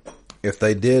 If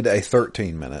they did a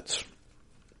 13 minutes,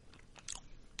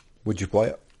 would you play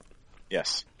it?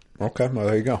 Yes. Okay, well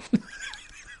there you go.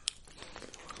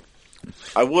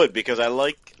 I would, because I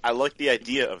like the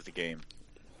idea of the game.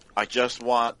 I just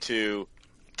want to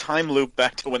time loop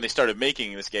back to when they started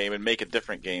making this game and make a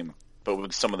different game, but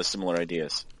with some of the similar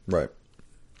ideas. Right.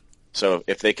 So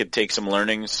if they could take some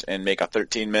learnings and make a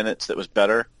 13 minutes that was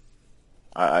better,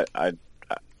 I'd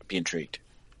be intrigued.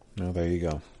 No, there you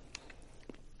go.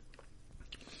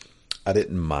 I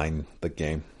didn't mind the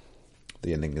game.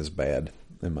 The ending is bad,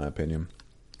 in my opinion.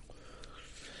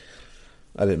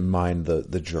 I didn't mind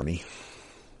the journey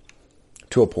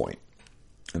to a point,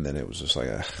 and then it was just like,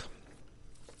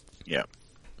 yeah.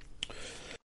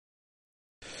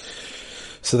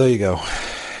 So there you go. I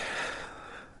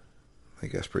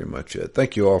think that's pretty much it.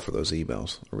 Thank you all for those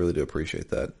emails. I really do appreciate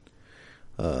that.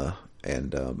 Yeah.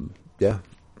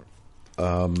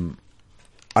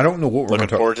 I don't know what we're going to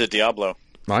Looking forward to Diablo.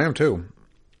 I am too.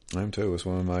 It's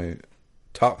one of my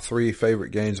top 3 favorite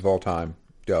games of all time.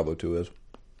 Diablo 2 is.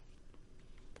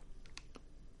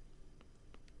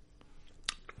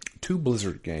 2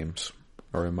 Blizzard games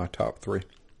are in my top 3.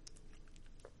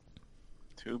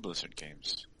 2 Blizzard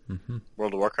games. Mm-hmm.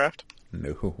 World of Warcraft?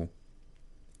 No.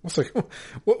 What's like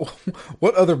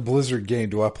what other Blizzard game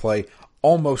do I play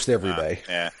almost every day?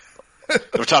 Yeah.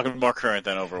 We're talking more current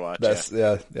than Overwatch.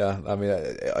 Yeah. I mean,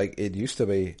 it used to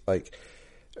be like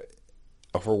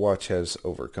Overwatch has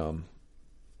overcome.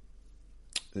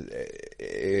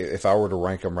 If I were to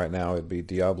rank them right now, it'd be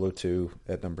Diablo 2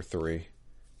 at number 3,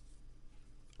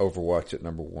 Overwatch at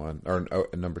number 1, or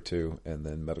number 2, and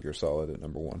then Metal Gear Solid at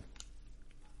number 1.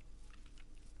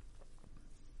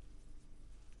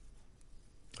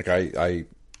 Like I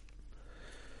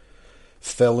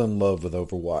fell in love with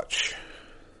Overwatch,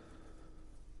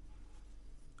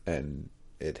 and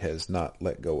it has not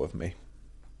let go of me.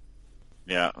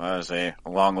 Yeah, that was a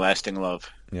long-lasting love.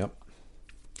 Yep.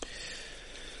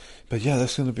 But yeah,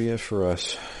 that's going to be it for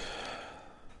us.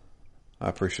 I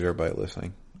appreciate everybody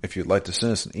listening. If you'd like to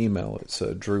send us an email, it's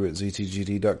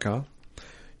drew@ztgd.com.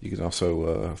 You can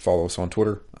also follow us on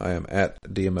Twitter. I am at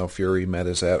DMLFury. Matt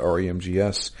is at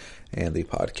REMGS. And the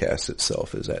podcast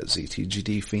itself is at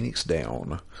ZTGD Phoenix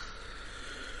Down.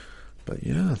 But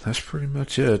yeah, that's pretty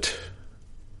much it.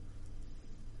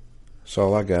 That's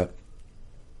all I got.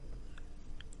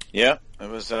 Yeah, it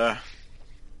was a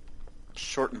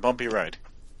short and bumpy ride.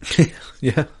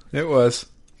 Yeah, it was.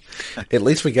 At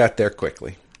least we got there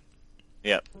quickly.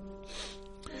 Yep.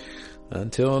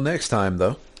 Until next time,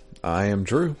 though, I am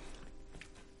Drew.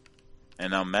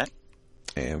 And I'm Matt.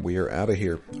 And we are out of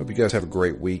here. Hope you guys have a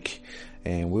great week.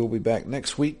 And we'll be back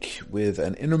next week with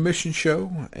an intermission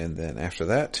show. And then after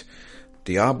that,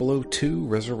 Diablo 2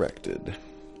 Resurrected.